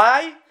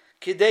 Why?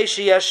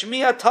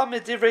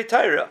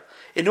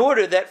 In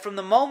order that from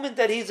the moment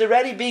that he's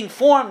already being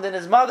formed in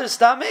his mother's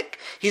stomach,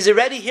 he's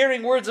already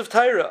hearing words of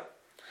Torah.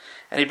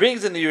 And he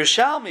brings in the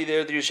Yerushalmi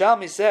there, the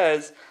Yerushalmi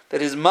says that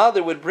his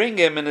mother would bring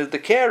him in the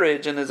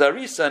carriage and his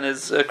arisa and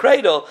his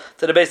cradle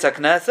to the Beis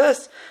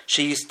HaKnesses,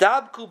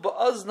 she'yistabku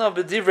ba'oznav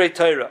b'divrei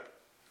Torah,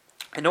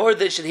 in order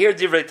they should hear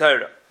divrei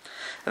Torah.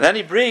 And then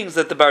he brings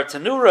that the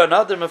Bartanura and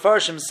other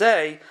Mefarshim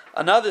say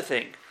another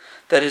thing,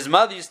 that his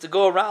mother used to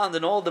go around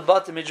in all the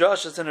Bate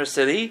Midrashas in her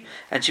city,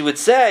 and she would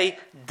say,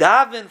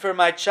 daven for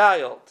my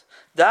child,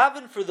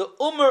 daven for the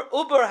Uber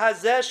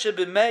Hazeh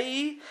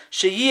shebimei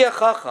sheyiyeh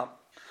chacham.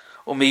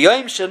 So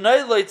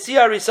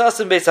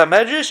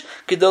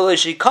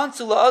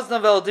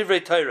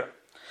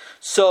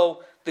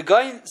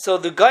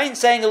the guy is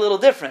saying a little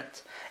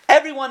different.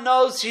 Everyone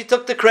knows she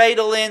took the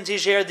cradle in, she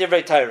shared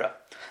divrei Torah.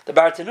 The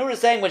Bartanura is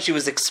saying when she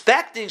was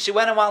expecting, she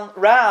went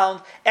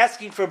around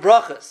asking for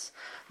brachas.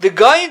 The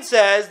Goyin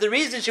says the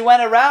reason she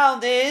went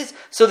around is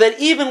so that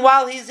even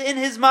while he's in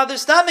his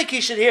mother's stomach,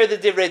 he should hear the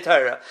divrei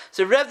Torah.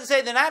 So we have to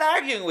say they're not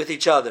arguing with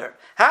each other.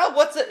 How?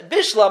 What's a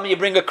bishlam? You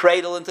bring a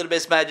cradle into the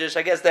Beis Medrash.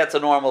 I guess that's a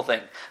normal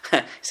thing.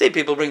 You see,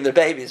 people bring their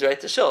babies right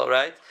to shul,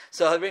 right?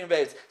 So they bring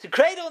babies. To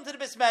cradle into the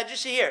Beis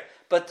Medrash, you hear.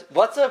 But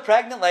what's a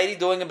pregnant lady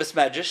doing in Beis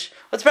Medrash?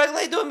 What's a pregnant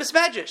lady doing in Beis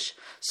Medrash?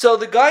 So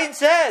the guy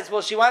says,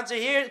 well, she wants her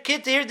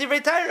kid to hear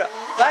divrei Torah.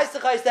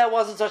 That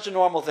wasn't such a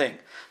normal thing.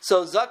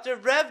 So Zakter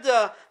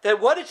Brevda, that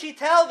what did she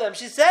tell them?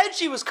 She said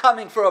she was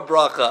coming for a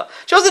bracha.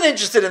 She wasn't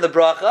interested in the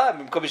bracha. I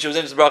mean, could be she was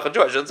interested in the bracha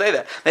too. I shouldn't say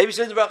that. Maybe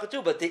she was in the bracha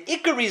too. But the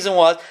ikar reason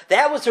was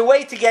that was her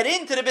way to get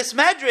into the Beis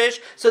Medrash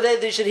so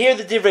that they should hear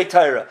the divrei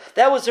Torah.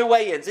 That was her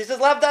way in. So he says,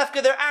 Lav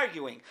Dafka, they're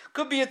arguing.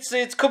 Could be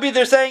could be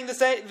they're saying the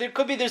same.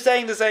 Could be they're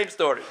saying the same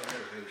story.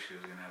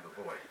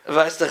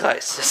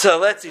 So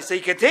let's see. So he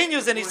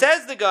continues and he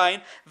says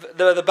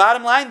the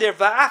bottom line there,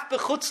 Va'af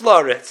b'chutz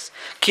la'aretz,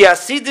 ki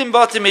asidim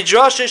batim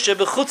midrasha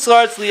shebechutz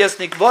la'aretz liyas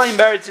nikvoim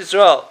b'eretz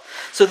Yisrael.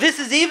 So this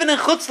is even in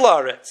chutz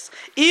la'aretz.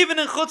 Even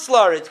in chutz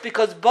la'aretz,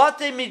 because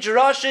batim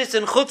midrashas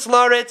and chutz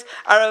la'aretz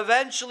are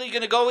eventually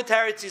going to go with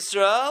Eretz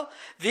Yisrael.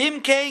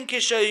 V'im kein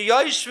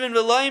kishayoyshvin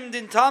v'loim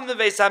din tam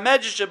v'veis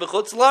hamedrash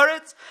shebechutz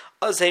la'aretz.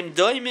 When you're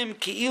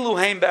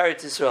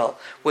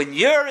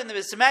in the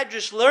Beis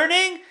Medrash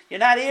learning, you're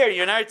not here,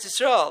 you're in Eretz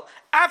Yisrael.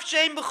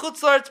 Afsheim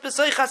b'chutz la'aretz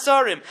b'soich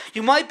hasarim.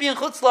 You might be in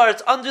chutz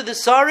la'aretz under the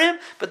sarim,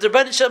 but the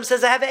Rebbeinu Shalom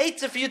says, I have an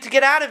eitzah for you to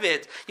get out of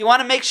it. You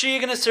want to make sure you're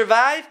going to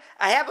survive?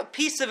 I have a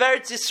piece of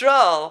Eretz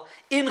Yisrael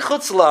in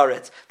chutz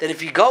la'aretz, that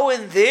if you go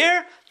in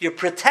there, you're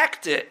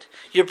protected.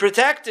 You're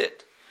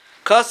protected.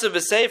 Kasav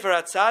b'sefer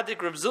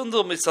HaTzadik Reb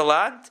Zundel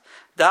Misalant,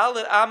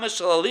 Dalet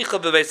Amish Alicha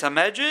Bebeis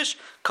HaMedrash,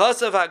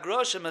 Kasav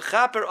HaGrosh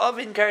Mechaper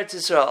Ovin Eretz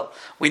Yisrael.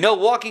 We know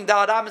walking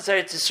Dalet Amish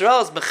Eretz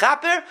Yisrael is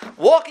Mechaper.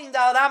 Walking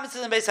Dalet Amish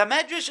in the Beis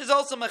HaMedrash is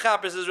also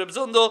Mechaper, says Reb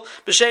Zundel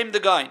B'Shem the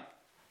Gain.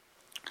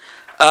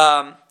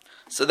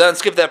 So then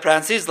skip that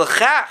parenthesis.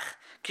 L'chach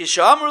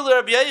Kishamru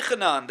Rabbi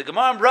Yochanan. The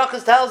Gemara in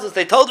Brachas tells us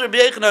they told Rabbi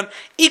Yochanan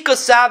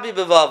Ikosabi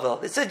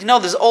beVavel. They said,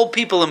 there's old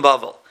people in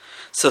Bavel.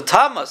 So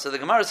the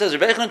Gemara says,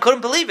 Rabbi Yochanan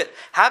couldn't believe it.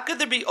 How could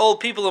there be old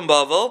people in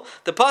Bavel?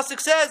 The pasuk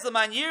says,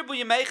 "L'man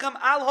yirbu yemechem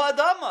al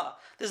ha'adama."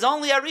 There's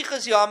only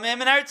arichas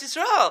yamim in Eretz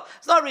Yisrael.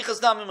 There's no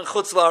arichas yamim in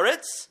Chutz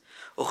La'aretz.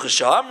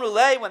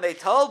 When they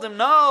told him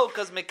no,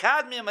 because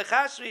Mekadmi and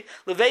Mechashri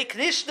Levei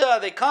Knishta,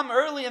 they come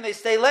early and they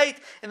stay late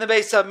in the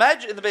Beis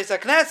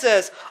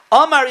HaKnesses.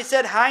 Omar, he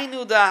said,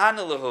 Hainu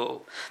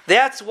da'hanalahu.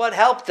 That's what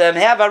helped them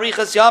have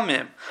Arichas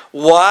Yamim.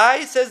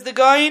 Why, says the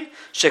Gaon?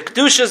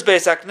 Shekdushas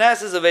Beis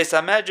HaKnesses of Beis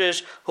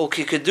HaMedrash Hu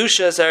ki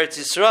Kedushas Eretz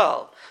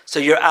Yisrael. So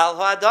you're Al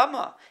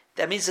Ha'adama.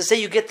 That means to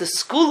say you get the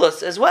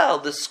skulas as well.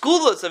 The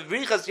skulas of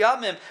Arichas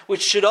Yamim,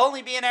 which should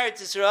only be in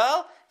Eretz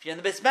Yisrael. If you're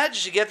in the Beis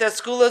Medrash, you get that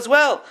school as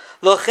well.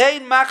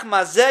 Lochein mach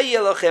mazeh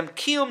yelochem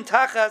kiyum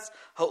tachas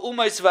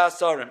ha'umayis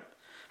v'asarim.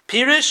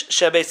 Pirish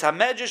shebeis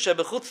hamedrash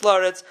shebechutz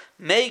la'aretz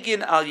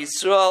megin al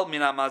Yisrael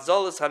min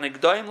ha'mazolos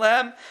hanegdoim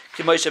lehem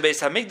k'moy shebeis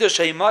hamikdash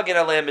she'imagin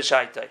alehem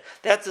b'shaitai.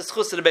 That's the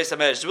schus of the Beis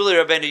HaMedrash. It's really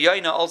Rabbeinu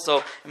Yoina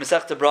also in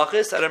Masechta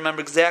Brachos. I don't remember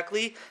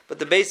exactly, but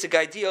the basic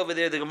idea over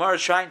there, the Gemara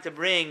is trying to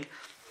bring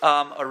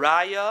a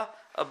raya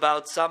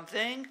about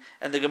something,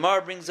 and the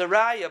Gemara brings a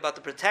raya about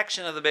the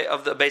protection of the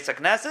Beis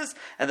HaKnesses,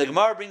 and the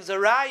Gemara brings a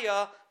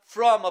raya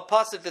from a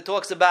pasuk that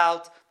talks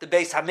about the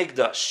Beis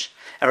HaMikdash.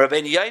 And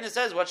Rabbeinu Yoina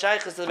says, what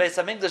shaykh is to the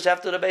Beis HaMikdash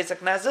after the Beis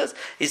HaKnesses?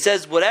 He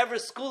says, whatever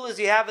schools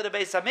you have at the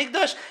Beis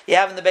HaMikdash, you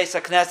have in the Beis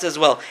HaKnesses as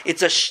well.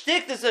 It's a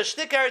shtick, there's a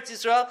shtick Eretz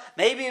Yisrael,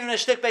 maybe even a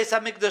shtick Beis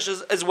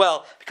HaMikdash as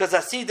well, because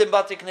Hasidim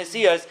Bati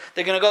Knesiyos,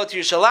 they're going to go to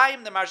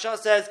Yerushalayim. The Maharsha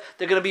says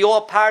they're going to be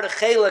all part of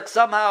Chelek,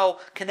 somehow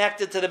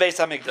connected to the Beis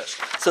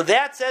HaMikdash. So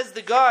that, says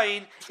the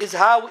Gaon, is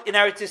how in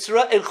Eretz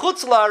Yisrael, in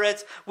Chutz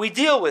La'aretz, we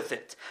deal with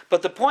it.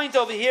 But the point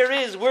over here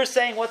is, we're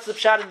saying what's the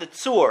pshat in the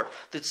tzur.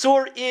 The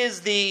tzur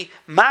is the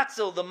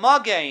matzil, the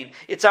magain.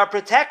 It's our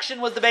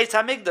protection with the Beis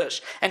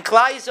HaMikdash. And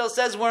Klal Yisrael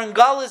says we're in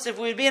Galus. If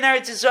we'd be in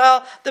Eretz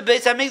Yisrael, the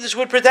Beis HaMikdash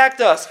would protect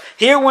us.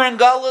 Here we're in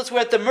Galus.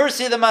 We're at the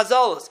mercy of the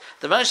mazolos.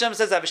 The Rebbeinu Shalom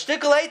says, I have a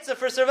shtickle eitzah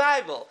for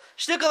survival.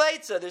 Shtickle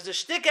eitzah. There's a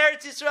shtick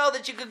Eretz Yisrael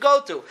that you could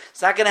go to.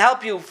 It's not going to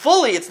help you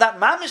fully. It's not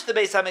mamish the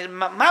Beis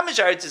HaMikdash, mamish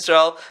Eretz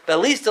Yisrael, but at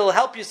least it'll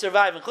help you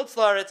survive in Chutz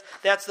La'aretz.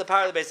 That's the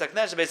part of the Beis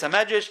HaKnesses, the Beis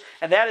HaMedrash,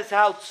 and that is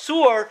how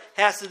tzur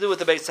has to do with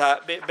the Beis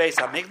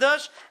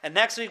HaMikdash. And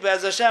next week,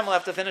 Be'ez Hashem, we'll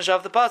have to finish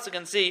off the pasuk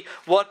and see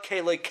what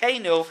Kelei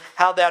Keinu,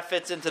 how that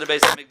fits into the Beis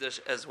HaMikdash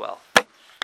as well.